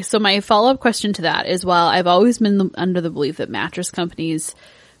 okay. So my follow-up question to that is, while I've always been under the belief that mattress companies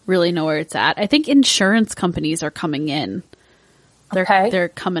really know where it's at, I think insurance companies are coming in. They're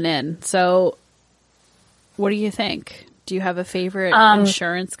coming in. So what do you think? Do you have a favorite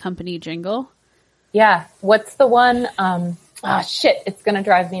insurance company jingle? Yeah. What's the one? Shit. It's going to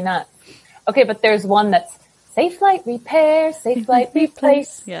drive me nuts. Okay. But there's one that's Safe Flight Repair, Safe Flight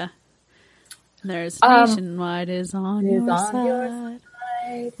Replace. Yeah. And there's Nationwide is on your side.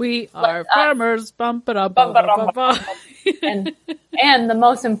 We are farmers. Bum, ba, da, ba, ba, ba, ba. And the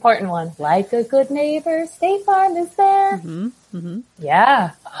most important one, like a good neighbor, State Farm is there.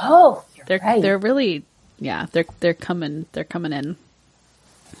 Yeah. Oh, you're right. They're really, yeah, they're coming in.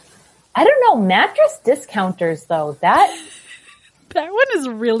 I don't know, mattress discounters though, that one is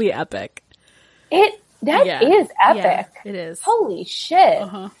really epic. That is epic. Yeah, it is. Holy shit.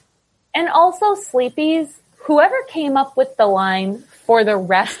 And also Sleepies, whoever came up with the line for the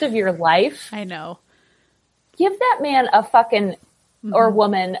rest of your life. I know. Give that man a fucking, or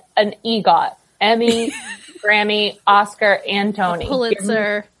woman, an EGOT, Emmy, Grammy, Oscar, and Tony.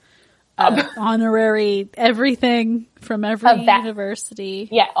 Pulitzer, honorary, everything from every university.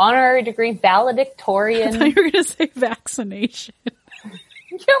 Yeah, honorary degree, valedictorian. I thought you were going to say vaccination.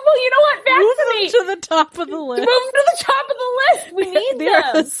 Yeah, well, you know what? Vaccinate. Move them to the top of the list. Move them to the top of the list. We need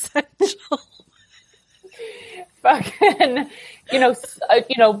They're them. essential. Fucking,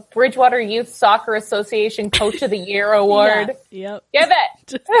 Bridgewater Youth Soccer Association Coach of the Year Award. Yeah, yep. Give it.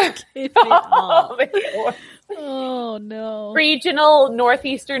 Just give it all. Oh no. Regional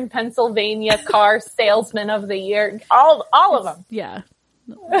Northeastern Pennsylvania Car Salesman of the Year. All of them. Yeah.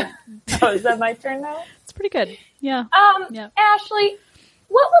 Oh, is that my turn now? It's pretty good. Yeah. Yeah. Ashley,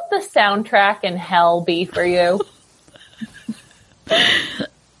 what would the soundtrack in hell be for you?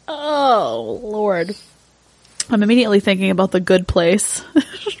 Oh, Lord. I'm immediately thinking about The Good Place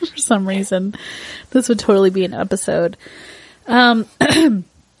for some reason. This would totally be an episode. I think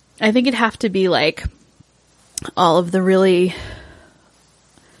it'd have to be like all of the really,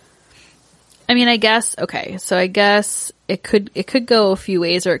 I mean, I guess it could go a few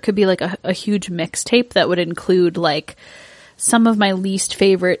ways, or it could be like a huge mixtape that would include like some of my least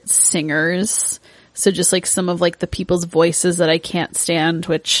favorite singers. So just like some of like the people's voices that I can't stand,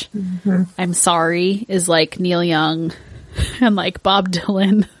 which I'm sorry is like Neil Young and like Bob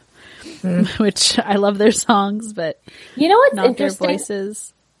Dylan, which I love their songs, but you know what's not interesting? their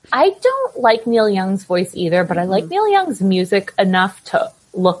voices. I don't like Neil Young's voice either, but I like Neil Young's music enough to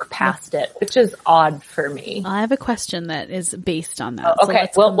look past it, which is odd for me. I have a question that is based on that. Oh, okay,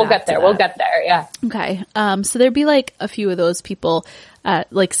 we'll get there. We'll get there. Yeah. Okay. So there'd be like a few of those people,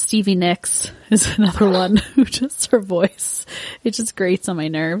 like Stevie Nicks is another one who just her voice, it just grates on my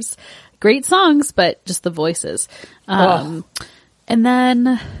nerves. Great songs, but just the voices. And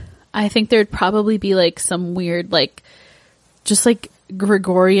then I think there'd probably be like some weird, like, just like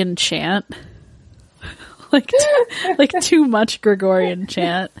Gregorian chant. like too much Gregorian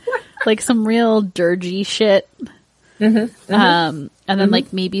chant, like some real dirgy shit. And then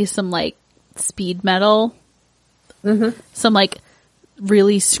like maybe some like speed metal, some like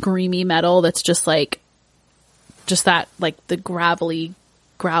really screamy metal that's just that like the growly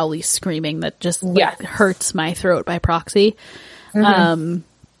screaming that just like, hurts my throat by proxy. It'd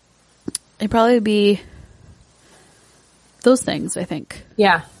probably be those things, I think.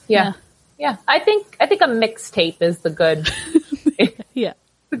 Yeah. I think a mixtape is the good,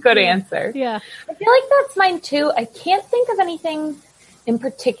 the good answer. Yeah. I feel like that's mine too. I can't think of anything in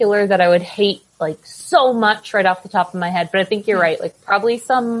particular that I would hate like so much right off the top of my head, but I think you're right. Like probably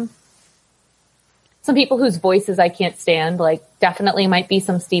some people whose voices I can't stand, like definitely might be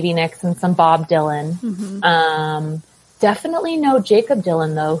some Stevie Nicks and some Bob Dylan. Definitely no Jacob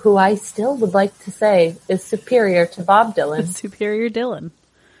Dylan though, who I still would like to say is superior to Bob Dylan. Superior Dylan.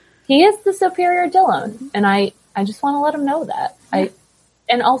 He is the superior Dylan, and I just want to let him know that.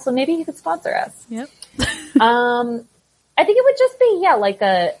 And also maybe he could sponsor us. Yep. I think it would just be like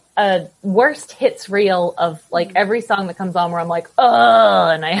a worst hits reel of like every song that comes on where I'm like,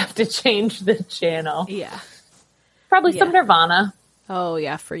 and I have to change the channel. Yeah. Probably some Nirvana. Oh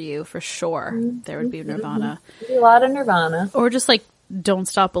yeah, for you, for sure. There would be Nirvana. A lot of Nirvana. Or just like Don't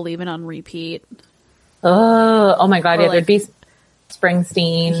Stop Believin' on repeat. Oh my god, there'd be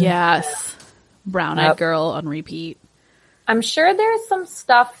Springsteen. Yes. Brown Eyed Girl on repeat. I'm sure there's some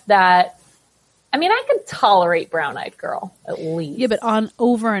stuff that, I mean, I could tolerate Brown Eyed Girl, at least. Yeah, but on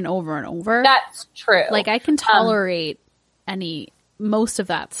over and over and over. That's true. Like, I can tolerate most of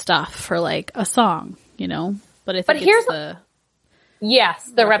that stuff for like a song, you know? But I think it's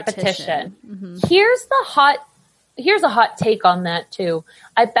the repetition. Here's a hot take on that too.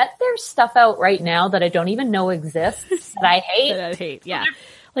 I bet there's stuff out right now that I don't even know exists that I hate. Yeah.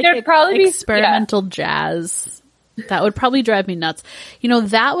 Like there'd probably experimental jazz. That would probably drive me nuts. You know,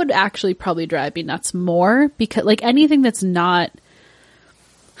 that would actually probably drive me nuts more because like anything that's not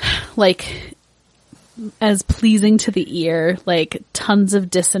like as pleasing to the ear, like tons of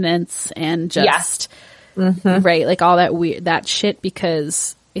dissonance and just right, like all that weird that shit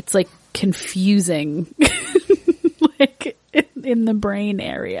because it's like confusing like in the brain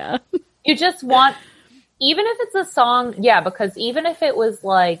area. You just want, even if it's a song, because even if it was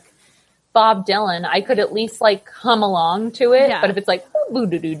like Bob Dylan, I could at least like hum along to it. But if it's like,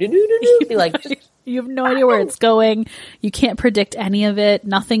 be like, just, you have no idea where it's going. You can't predict any of it.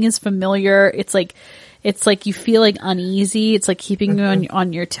 Nothing is familiar. It's like you feel like uneasy. It's like keeping you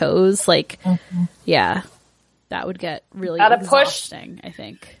on your toes. Like, that would get really exhausting, I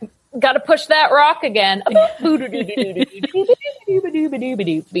think. Got to push that rock again.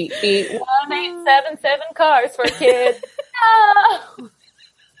 1877 cars for kids. No!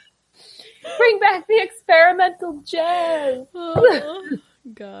 Bring back the experimental jazz. Oh,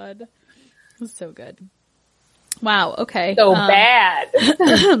 God. So good. Wow. Okay. So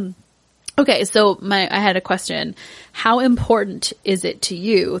bad. Okay. So I had a question. How important is it to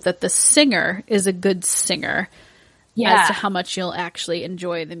you that the singer is a good singer as to how much you'll actually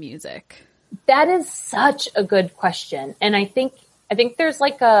enjoy the music? That is such a good question. And I think there's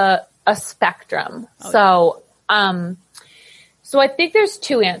like a spectrum. So I think there's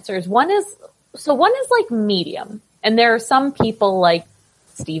two answers. One is like medium. And there are some people like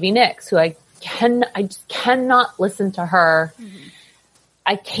Stevie Nicks who I just cannot listen to her.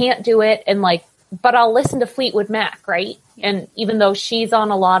 I can't do it. And like, but I'll listen to Fleetwood Mac, right? And even though she's on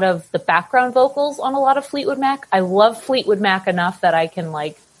a lot of the background vocals on a lot of Fleetwood Mac, I love Fleetwood Mac enough that I can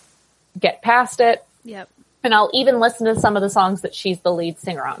like get past it. Yep. And I'll even listen to some of the songs that she's the lead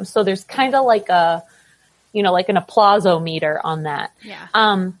singer on. So there's kind of like like an applausometer on that. Yeah.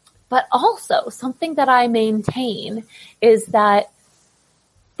 But also something that I maintain is that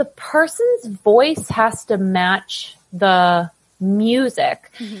the person's voice has to match the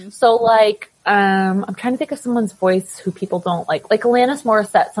music. Mm-hmm. So like, I'm trying to think of someone's voice who people don't like Alanis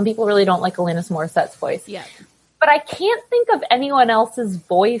Morissette. Some people really don't like Alanis Morissette's voice. Yeah. But I can't think of anyone else's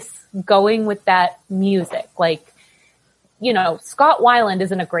voice going with that music. Like, you know, Scott Weiland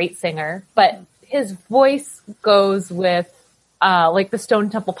isn't a great singer, but his voice goes with, like the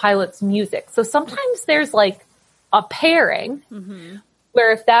Stone Temple Pilots music. So sometimes there's like a pairing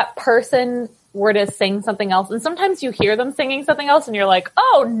where if that person were to sing something else, and sometimes you hear them singing something else and you're like,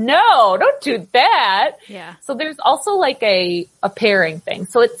 oh no, don't do that. Yeah. So there's also like a pairing thing.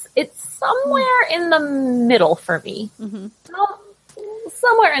 So it's somewhere in the middle for me. Mm-hmm.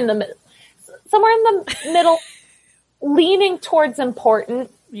 Somewhere in the middle, leaning towards important.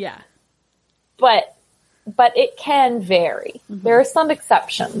 Yeah. But it can vary. Mm-hmm. There are some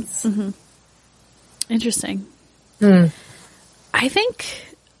exceptions. Mm-hmm. Interesting. I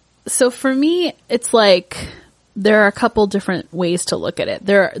think, so for me, it's like, there are a couple different ways to look at it.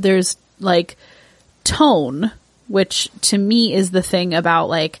 There's like tone, which to me is the thing about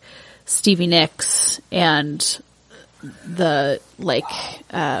like Stevie Nicks and the like,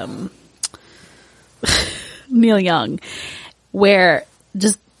 Neil Young, where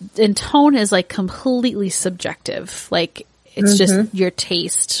just, and tone is like completely subjective. Like it's just your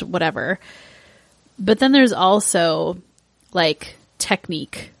taste, whatever. But then there's also like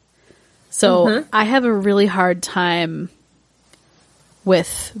technique. So I have a really hard time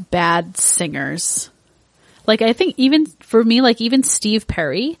with bad singers. Like I think even for me, like even Steve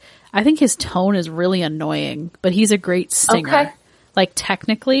Perry, I think his tone is really annoying, but he's a great singer. Okay. Like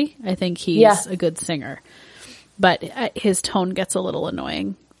technically, I think he's a good singer, but his tone gets a little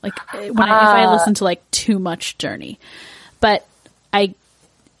annoying. Like if I listen to like too much Journey, but I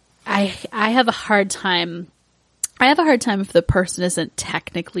have a hard time. I have a hard time if the person isn't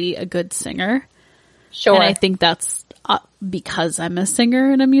technically a good singer. Sure. And I think that's because I'm a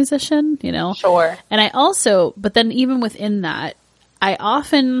singer and a musician, you know? Sure. And I also, but then even within that,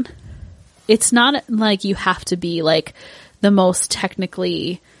 it's not like you have to be like the most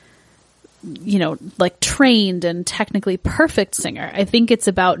technically, you know, like trained and technically perfect singer. I think it's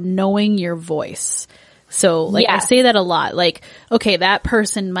about knowing your voice. So like I say that a lot, like, okay, that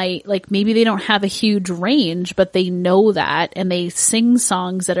person might, like, maybe they don't have a huge range, but they know that and they sing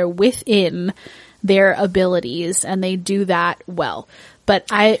songs that are within their abilities and they do that well. But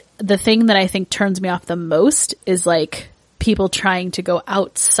the thing that I think turns me off the most is like people trying to go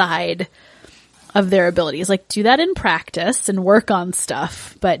outside of their abilities. Like do that in practice and work on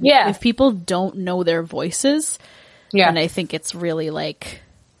stuff. But if people don't know their voices, then I think it's really like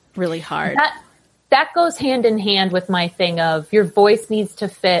really hard. That goes hand in hand with my thing of your voice needs to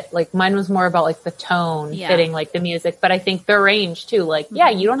fit. Like mine was more about like the tone fitting like the music, but I think the range too. Like,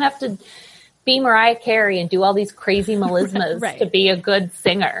 you don't have to be Mariah Carey and do all these crazy melismas to be a good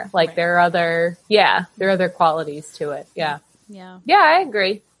singer. Like there are other qualities to it. Yeah. Yeah. Yeah. I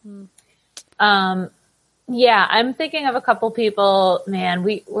agree. I'm thinking of a couple people, man,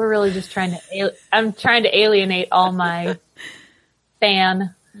 we're really just I'm trying to alienate all my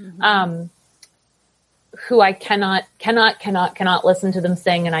fan, who I cannot listen to them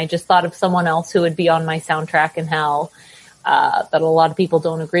sing. And I just thought of someone else who would be on my soundtrack in hell, that a lot of people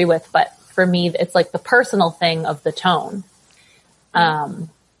don't agree with. But for me, it's like the personal thing of the tone. And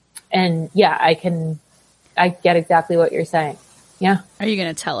I get exactly what you're saying. Yeah. Are you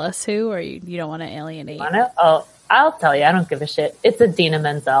going to tell us who, or you don't want to alienate? Oh, I'll tell you. I don't give a shit. It's Idina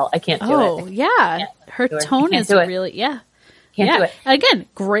Menzel. I can't do it. Oh, yeah. Her tone is really, Can't do it. Again,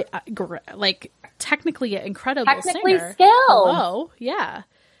 great, like technically an incredible singer. Skilled. Oh, yeah.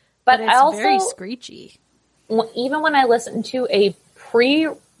 But it's I also, very screechy. Even when I listen to a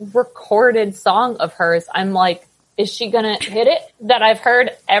pre-recorded song of hers, I'm like, is she going to hit it? That I've heard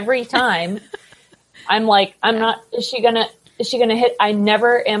every time. I'm like, is she going to hit? I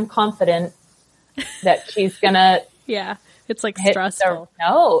never am confident that she's going to. Yeah. It's like stressful.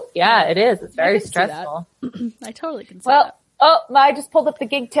 It is. It's very stressful. I totally can see that. I just pulled up the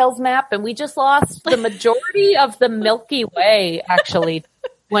Gig Tales map and we just lost the majority of the Milky Way actually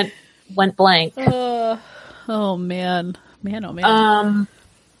went blank. Oh man. Man.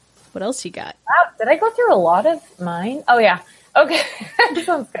 What else you got? Wow. Did I go through a lot of mine? Oh yeah. Okay.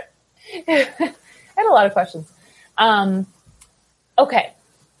 Sounds good. I had a lot of questions. Okay.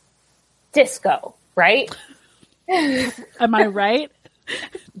 Disco, right? Am I right?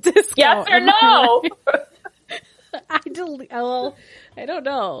 Disco. Yes or no? Right? I don't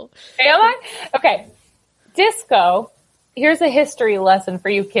know. Am I? Okay. Disco. Here's a history lesson for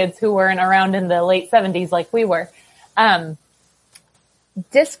you kids who weren't around in the late 70s like we were.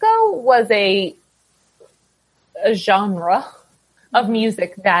 disco was a genre of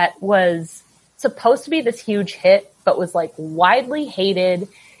music that was supposed to be this huge hit, but was like widely hated.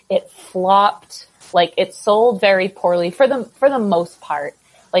 It flopped. Like it sold very poorly for the most part.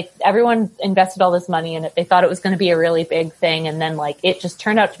 Like everyone invested all this money in it. They thought it was going to be a really big thing. And then like it just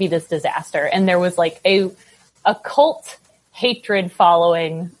turned out to be this disaster. And there was like a cult hatred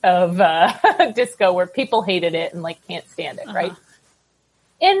following of disco where people hated it and like can't stand it. Right.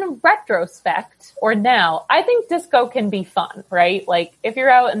 In retrospect or now, I think disco can be fun, right? Like if you're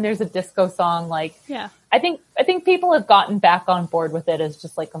out and there's a disco song, like, yeah, I think people have gotten back on board with it as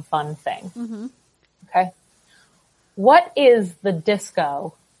just like a fun thing. Mm-hmm. Okay. What is the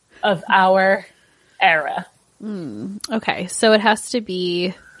disco of our era? Okay. So it has to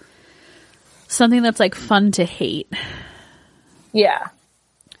be something that's like fun to hate. Yeah.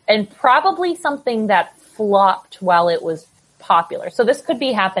 And probably something that flopped while it was popular. So this could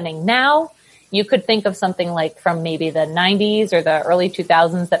be happening now. You could think of something like from maybe the 90s or the early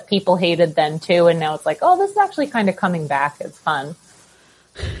 2000s that people hated then too. And now it's like, oh, this is actually kind of coming back as fun.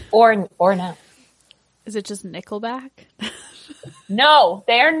 Or now. Is it just Nickelback? No,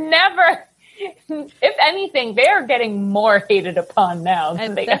 they're never. If anything, they are getting more hated upon now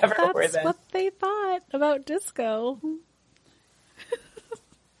than they ever were then. That's what they thought about disco.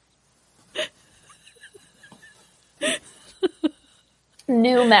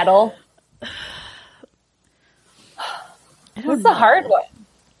 New metal. It's a hard one.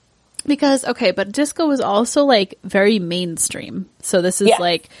 Because, okay, but disco was also like very mainstream. So this is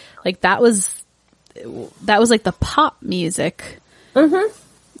like that was like the pop music.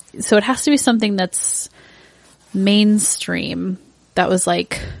 Mm-hmm. So it has to be something that's mainstream that was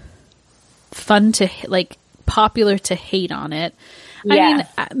like fun to like popular to hate on it. Yeah.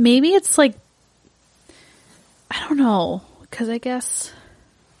 I mean, maybe it's like, I don't know, because I guess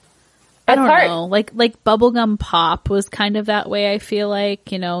I don't know. Like bubblegum pop was kind of that way. I feel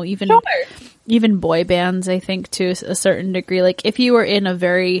like, you know, even boy bands, I think to a certain degree, like if you were in a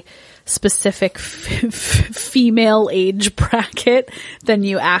very specific female age bracket, then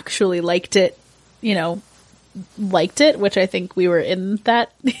you actually liked it, which I think we were in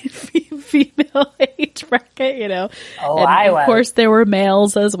that female age bracket, Oh, and I was. Of course there were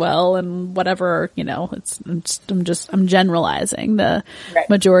males as well and whatever, I'm generalizing the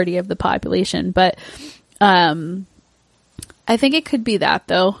majority of the population, but, I think it could be that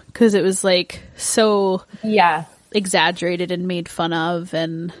though, cause it was like so exaggerated and made fun of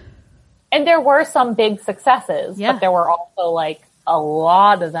and there were some big successes, but there were also like a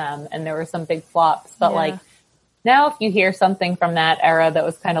lot of them and there were some big flops, but like, now, if you hear something from that era that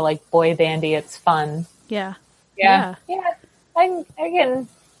was kind of like boy bandy, it's fun. Yeah. I can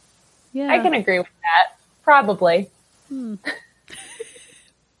agree with that. Probably. Can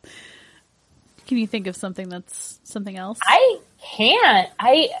you think of something that's something else? I can't.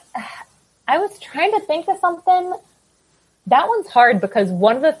 I was trying to think of something. That one's hard because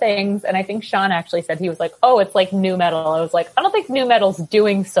one of the things, and I think Sean actually said, he was like, oh, it's like new metal. I was like, I don't think new metal's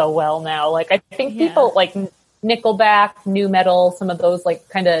doing so well now. Like, I think people like Nickelback, new metal, some of those like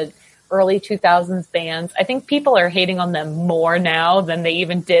kind of early 2000s bands. I think people are hating on them more now than they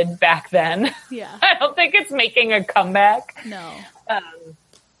even did back then. Yeah. I don't think it's making a comeback. No.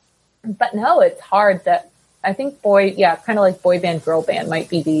 But no, it's hard that I think kind of like boy band, girl band might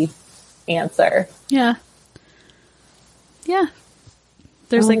be the answer. Yeah. Yeah.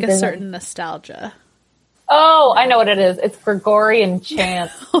 There's like a certain nostalgia. Oh, I know what it is. It's Gregorian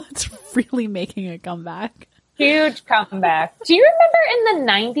chant. It's really making a comeback. Huge comeback. Do you remember in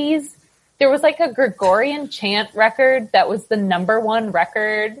the 90s, there was like a Gregorian chant record that was the #1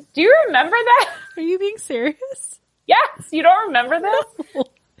 record? Do you remember that? Are you being serious? Yes. You don't remember this? No.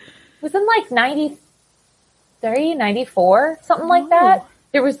 It was in like 93, 94, something like that.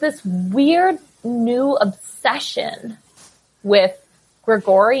 There was this weird new obsession with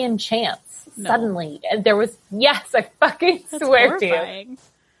Gregorian chants. Suddenly. And there was, I fucking swear to you.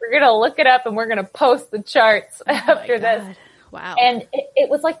 We're going to look it up and we're going to post the charts after this. Wow. And it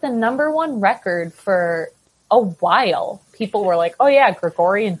was like the #1 record for a while. People were like, oh yeah,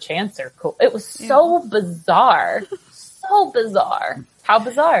 Gregorian chants are cool. It was so bizarre. So bizarre. How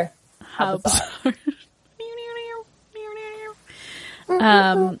bizarre? How bizarre.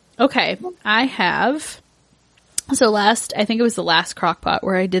 Okay. I have... So I think it was the last Crockpot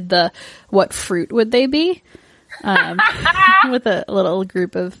where I did the what fruit would they be with a little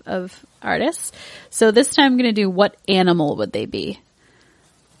group of artists. So this time I'm going to do what animal would they be.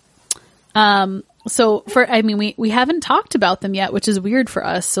 So we haven't talked about them yet, which is weird for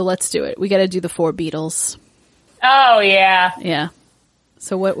us. So let's do it. We got to do the 4 Beatles. Oh yeah. Yeah.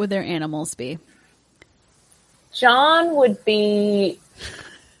 So what would their animals be? John would be...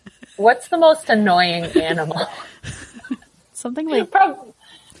 What's the most annoying animal? Something like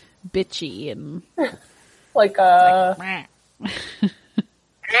bitchy and... Like a...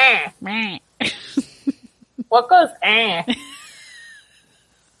 What goes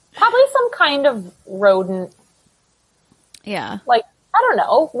Probably some kind of rodent. Yeah. Like, I don't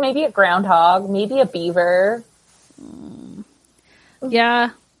know, maybe a groundhog, maybe a beaver. Yeah.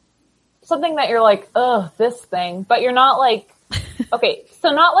 Something that you're like, ugh, this thing. But you're not like, okay,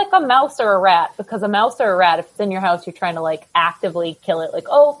 so not like a mouse or a rat, because a mouse or a rat, if it's in your house, you're trying to like actively kill it. Like,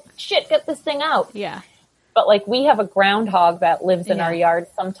 oh shit, get this thing out. Yeah. But like we have a groundhog that lives in our yard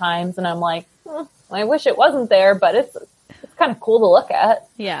sometimes, and I'm like, I wish it wasn't there, but it's kind of cool to look at.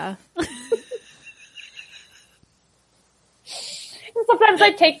 Yeah. And sometimes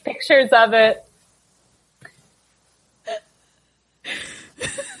I take pictures of it.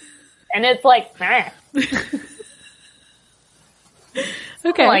 And it's like,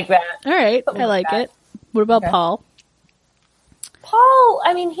 Okay. like that. All right. Something I like that. it. What about Paul? Paul,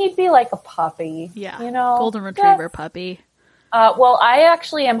 I mean, he'd be like a puppy. Yeah. You know? Golden retriever puppy. Well, I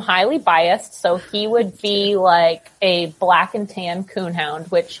actually am highly biased, so he would be like a black and tan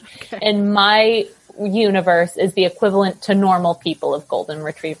coonhound, which in my universe is the equivalent to normal people of golden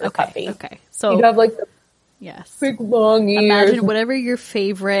retriever puppy. Okay. So you'd have like the big long ears. Imagine whatever your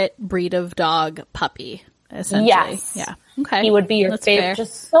favorite breed of dog puppy, essentially. Yes. Yeah. Okay. He would be your favorite. Fair.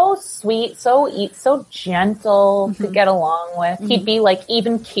 Just so sweet, so gentle to get along with. He'd be like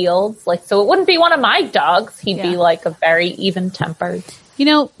even keeled, like, so it wouldn't be one of my dogs. He'd be like a very even tempered. You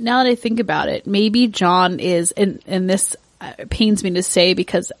know, now that I think about it, maybe John is, and this pains me to say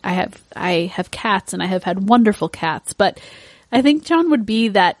because I have cats and I have had wonderful cats, but I think John would be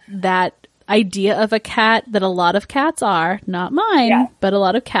that idea of a cat that a lot of cats are, not mine, but a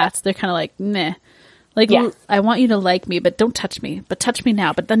lot of cats, they're kind of like, meh. Like, I want you to like me, but don't touch me. But touch me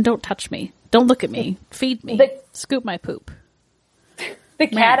now, but then don't touch me. Don't look at me. Feed me. Scoop my poop. The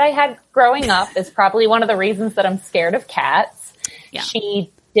cat I had growing up is probably one of the reasons that I'm scared of cats. Yeah. She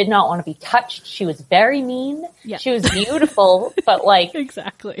did not want to be touched. She was very mean. Yeah. She was beautiful, but like,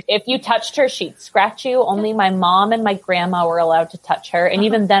 exactly. If you touched her, she'd scratch you. Only my mom and my grandma were allowed to touch her. And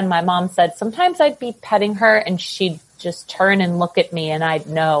even then, my mom said sometimes I'd be petting her and she'd just turn and look at me and I'd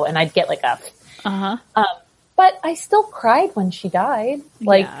know, and I'd get like a... but I still cried when she died.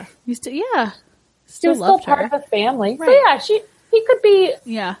 Like, you still, she was still part of the family. Right. So he could be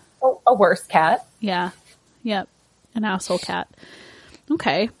a worse cat. Yeah. Yep. An asshole cat.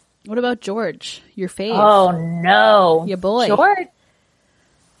 Okay. What about George? Your fave? Oh no. Your boy. George.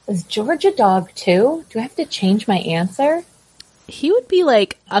 Is George a dog too? Do I have to change my answer? He would be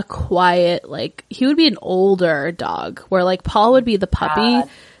like a quiet, like, he would be an older dog where like Paul would be the puppy.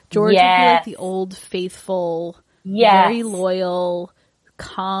 George would be like the old, faithful, very loyal,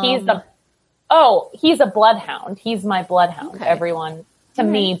 calm. He's a bloodhound. He's my bloodhound, everyone. To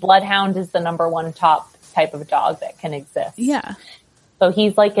me, bloodhound is the number one top type of dog that can exist. Yeah. So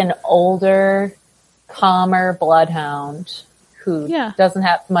he's like an older, calmer bloodhound who doesn't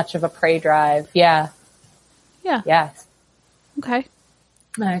have much of a prey drive. Yeah. Yeah. Yes. Okay.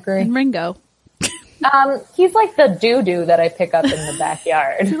 I agree. And Ringo. He's like the doo-doo that I pick up in the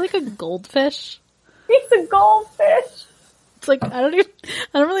backyard. Is he like a goldfish? He's a goldfish. It's like, I don't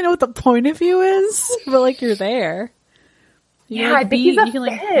really know what the point of view is, but like you're there. You can, like, you can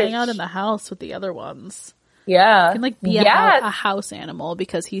like hang out in the house with the other ones. Yeah. You can like be a house animal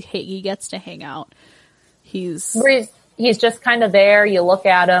because he gets to hang out. He's just kind of there. You look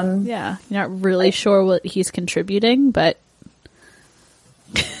at him. Yeah. You're not really sure what he's contributing, but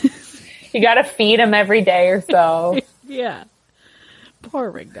you gotta feed him every day or so. Yeah. Poor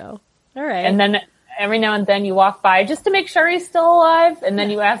Ringo. All right. And then every now and then you walk by just to make sure he's still alive. And then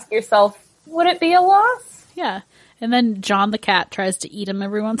you ask yourself, would it be a loss? Yeah. And then John the cat tries to eat him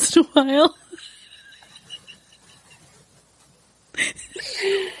every once in a while.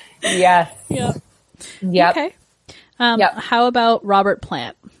 Yes. Yep. Yep. Okay. How about Robert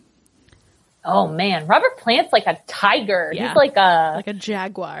Plant? Oh man, Robert Plant's like a tiger. Yeah. He's like a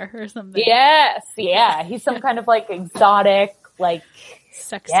jaguar or something. Yes, yeah. He's some kind of like exotic, like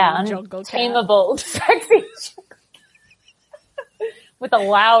sexy jungle cat. Tameable, sexy with a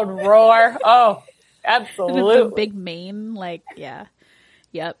loud roar. Oh, absolutely. With the big mane, like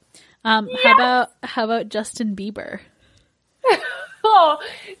Yep. How about Justin Bieber? Oh,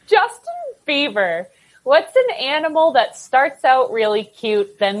 Justin Bieber. What's an animal that starts out really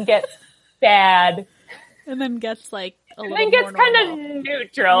cute, then gets bad, and then gets like a little then gets kind of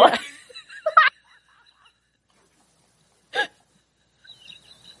neutral?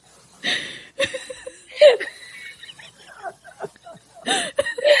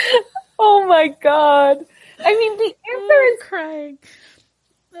 God. I mean, the answer is crying.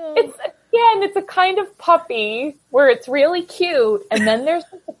 Oh. It's a kind of puppy where it's really cute. And then there's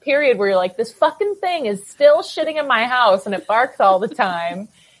a period where you're like, this fucking thing is still shitting in my house and it barks all the time.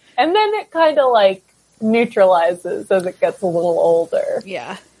 And then it kind of like neutralizes as it gets a little older.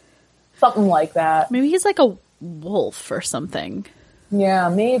 Yeah. Something like that. Maybe he's like a wolf or something. Yeah,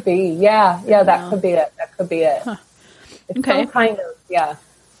 maybe. Yeah, that could be it. Huh. It's some kind of, yeah.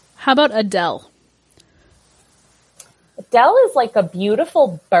 How about Adele? Adele is like a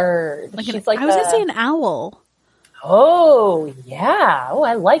beautiful bird. She's like I was going to say an owl. Oh, yeah. Oh,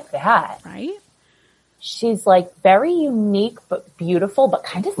 I like that. Right? She's like very unique, but beautiful, but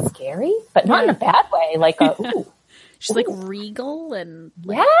kind of scary, but not in a bad way. Like ooh. She's like regal and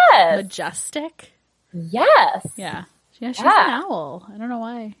majestic. Yes. Yeah. Yeah, she's an owl. I don't know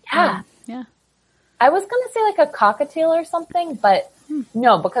why. Yeah. Yeah. I was going to say like a cockatiel or something, but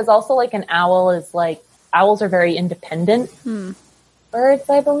no, because also like an owl is like, owls are very independent birds,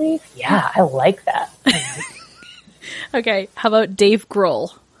 I believe. Yeah, I like that. Okay, how about Dave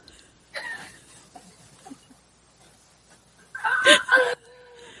Grohl?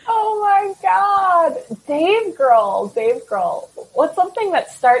 Oh my God. Dave Grohl. What's something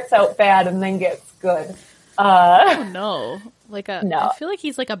that starts out bad and then gets good? Oh no. No. I feel like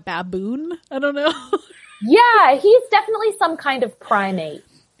he's like a baboon. I don't know. Yeah, he's definitely some kind of primate.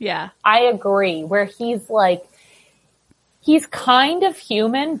 Yeah. I agree. Where he's like, he's kind of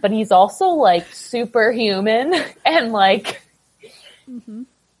human, but he's also like superhuman and like,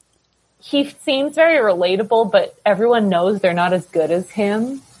 he seems very relatable, but everyone knows they're not as good as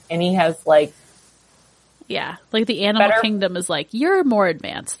him. And he has like, yeah, like the animal kingdom is like, you're more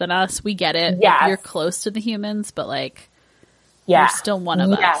advanced than us. We get it. Yes. You're close to the humans, but like, you're still one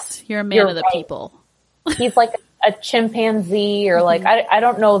of us. You're a man of the people. He's like a chimpanzee or like, I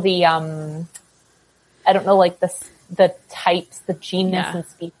don't know the, I don't know like the types, the genus and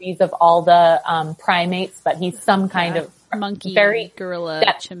species of all the primates, but he's some kind of monkey,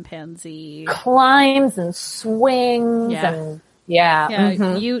 gorilla, chimpanzee. Climbs and swings and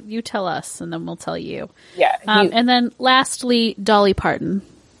you tell us and then we'll tell you. Yeah. And then lastly, Dolly Parton.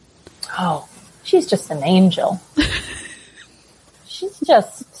 Oh, she's just an angel. She's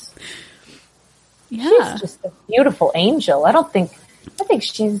just a beautiful angel. I think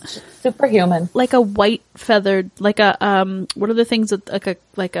she's superhuman. Like a white feathered, like a, what are the things that,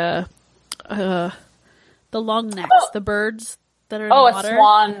 the long necks, the birds that are in the water? A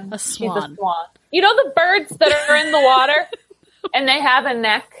swan. A swan. She's a swan. You know the birds that are in the water and they have a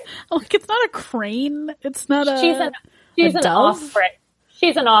neck? Like it's not a crane. It's not she's an osprey.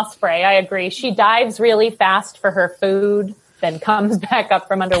 She's an osprey. I agree. She dives really fast for her food, then comes back up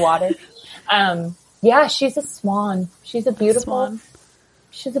from underwater. Yeah, she's a swan. She's a beautiful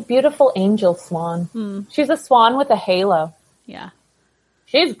angel swan. She's a swan with a halo. Yeah.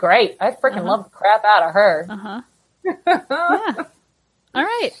 She's great. I freaking love the crap out of her. Yeah. All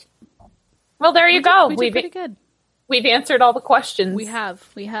right. Well, there you go. We did pretty good. We've answered all the questions. We have.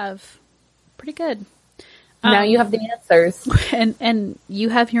 Pretty good. Now you have the answers. And you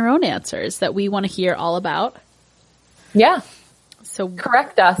have your own answers that we want to hear all about. Yeah. So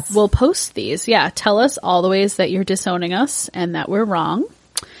correct us. We'll post these. Yeah. Tell us all the ways that you're disowning us and that we're wrong.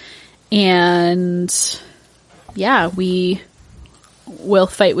 And yeah, we will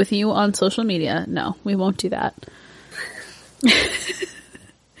fight with you on social media. No, we won't do that. But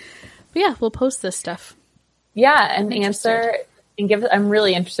yeah, we'll post this stuff. Yeah. And answer and give, I'm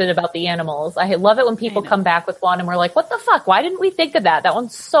really interested about the animals. I love it when people come back with one and we're like, what the fuck? Why didn't we think of that? That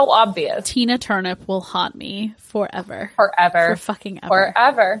one's so obvious. Tina Turnip will haunt me forever. For fucking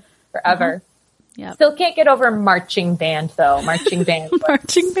ever. Forever. Yeah. Still can't get over Marching Band though. Marching Band.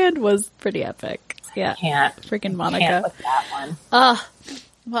 Marching Band was pretty epic. Yeah. Can't. Freaking Monica. Can't with that one.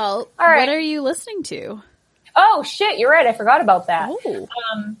 Well, all right. What are you listening to? Oh shit, you're right. I forgot about that. Oh.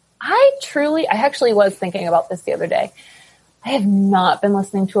 I actually was thinking about this the other day. I have not been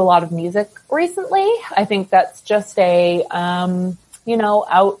listening to a lot of music recently. I think that's just a,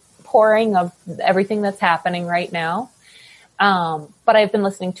 outpouring of everything that's happening right now. But I've been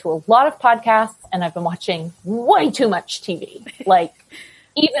listening to a lot of podcasts and I've been watching way too much TV. Like,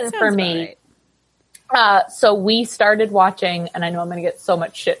 even for me. Right. So we started watching, and I know I'm going to get so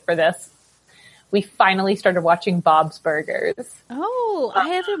much shit for this. We finally started watching Bob's Burgers. Oh, I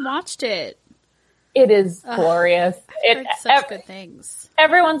haven't watched it. It is glorious. I've heard such good things.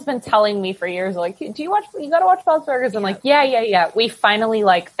 Everyone's been telling me for years, like, you gotta watch Bob's Burgers. I'm like, yeah. We finally,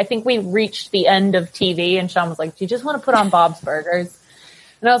 I think we reached the end of TV and Sean was like, do you just want to put on Bob's Burgers?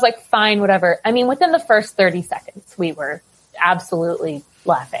 And I was like, fine, whatever. I mean, within the first 30 seconds, we were absolutely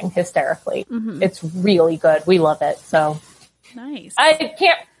laughing hysterically. Mm-hmm. It's really good. We love it. So nice.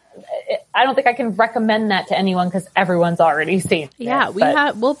 I don't think I can recommend that to anyone because everyone's already seen it. Yeah, we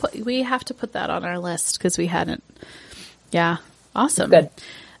have to put that on our list because we hadn't. Yeah, awesome. Good.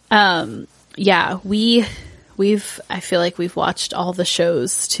 Yeah, I feel like we've watched all the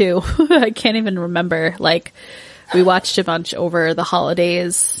shows too. I can't even remember. Like, we watched a bunch over the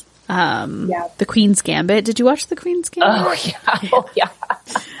holidays. The Queen's Gambit. Did you watch the Queen's Gambit? Oh yeah.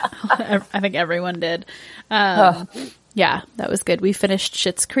 I think everyone did. Yeah, that was good. We finished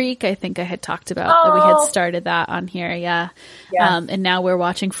Schitt's Creek. I think I had talked about that we had started that on here. Yeah. And now we're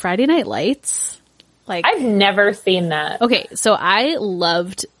watching Friday Night Lights. Like, I've never seen that. Okay. So I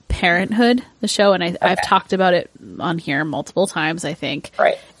loved Parenthood, the show, and I've talked about it on here multiple times, I think.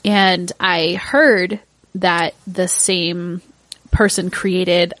 Right. And I heard that the same person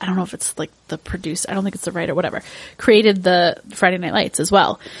created, I don't know if it's like the producer, I don't think it's the writer, whatever, created the Friday Night Lights as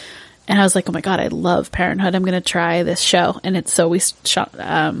well. And I was like, oh my God, I love Parenthood. I'm going to try this show. And we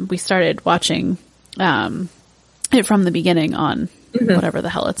started watching, it from the beginning on whatever the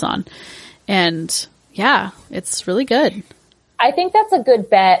hell it's on. And yeah, it's really good. I think that's a good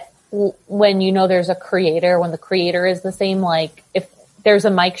bet when you know there's a creator, when the creator is the same. Like, if there's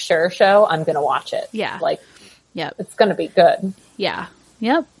a Mike Schur show, I'm going to watch it. Yeah. Like, yeah, it's going to be good. Yeah.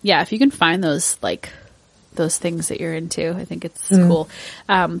 Yep. Yeah. If you can find those things that you're into, I think it's cool.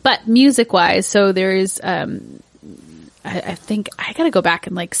 But music wise, so there's, I think I gotta go back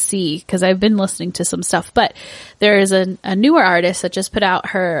and like see, cause I've been listening to some stuff, but there is a newer artist that just put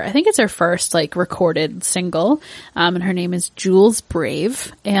out I think it's her first like recorded single. And her name is Jules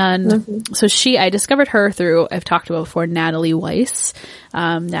Brave. And so I discovered her through, I've talked about before, Natalie Weiss.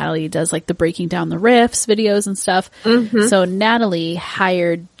 Natalie does like the breaking down the riffs videos and stuff. So Natalie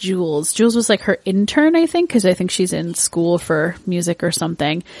hired Jules. Jules was like her intern, I think, cause I think she's in school for music or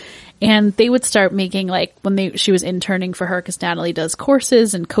something. And they would start making, like, when she was interning for her, because Natalie does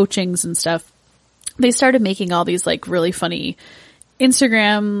courses and coachings and stuff, they started making all these, like, really funny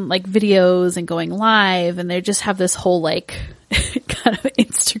Instagram, like, videos and going live, and they just have this whole, like, kind of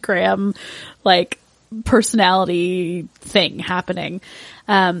Instagram, like, personality thing happening.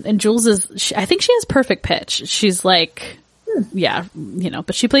 And Jules I think she has perfect pitch. She's like, yeah,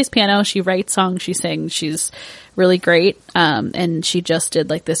 but she plays piano, she writes songs, she sings, she's really great. And she just did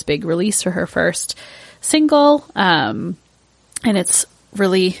like this big release for her first single. And it's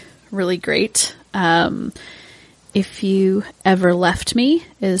really, really great. If You Ever Left Me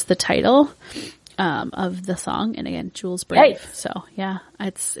is the title, of the song. And again, Jules Brave. Nice. So yeah,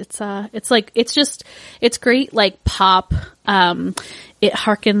 it's great, like pop. It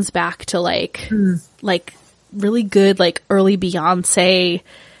harkens back to like really good, like early Beyonce,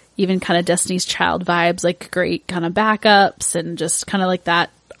 even kind of Destiny's Child vibes, like great kind of backups and just kind of like that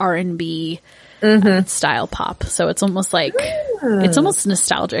R&B style pop. So it's almost like, it's almost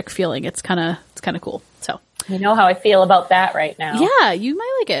nostalgic feeling. It's kind of cool. So you know how I feel about that right now. Yeah, you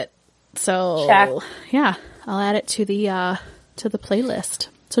might like it. So check. Yeah, I'll add it to the playlist.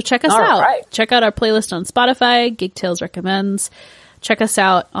 So check us out. Right. Check out our playlist on Spotify, Gig Tales Recommends. Check us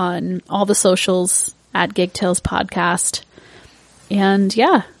out on all the socials at Gig Tales Podcast. And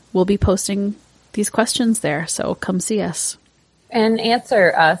yeah, we'll be posting these questions there. So come see us. And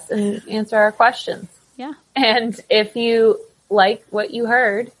answer us and answer our questions. Yeah. And if you like what you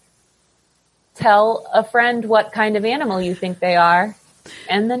heard, tell a friend what kind of animal you think they are,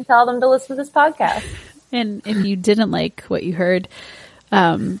 and then tell them to listen to this podcast. And if you didn't like what you heard,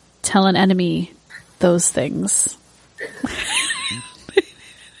 tell an enemy those things.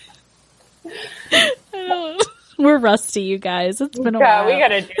 We're rusty, you guys. It's been a while. We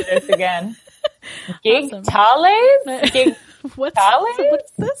gotta do this again. Gig Tales? Gig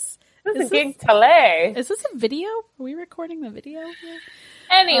What's this? This is Gig Tales. Is this a video? Are we recording the video here?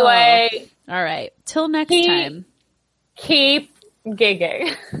 Anyway. Oh. All right. Till next time. Keep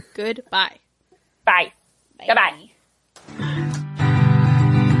gigging. Goodbye. Bye. Goodbye.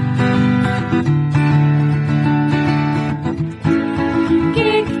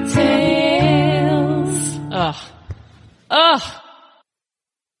 Gig Tales. Ugh.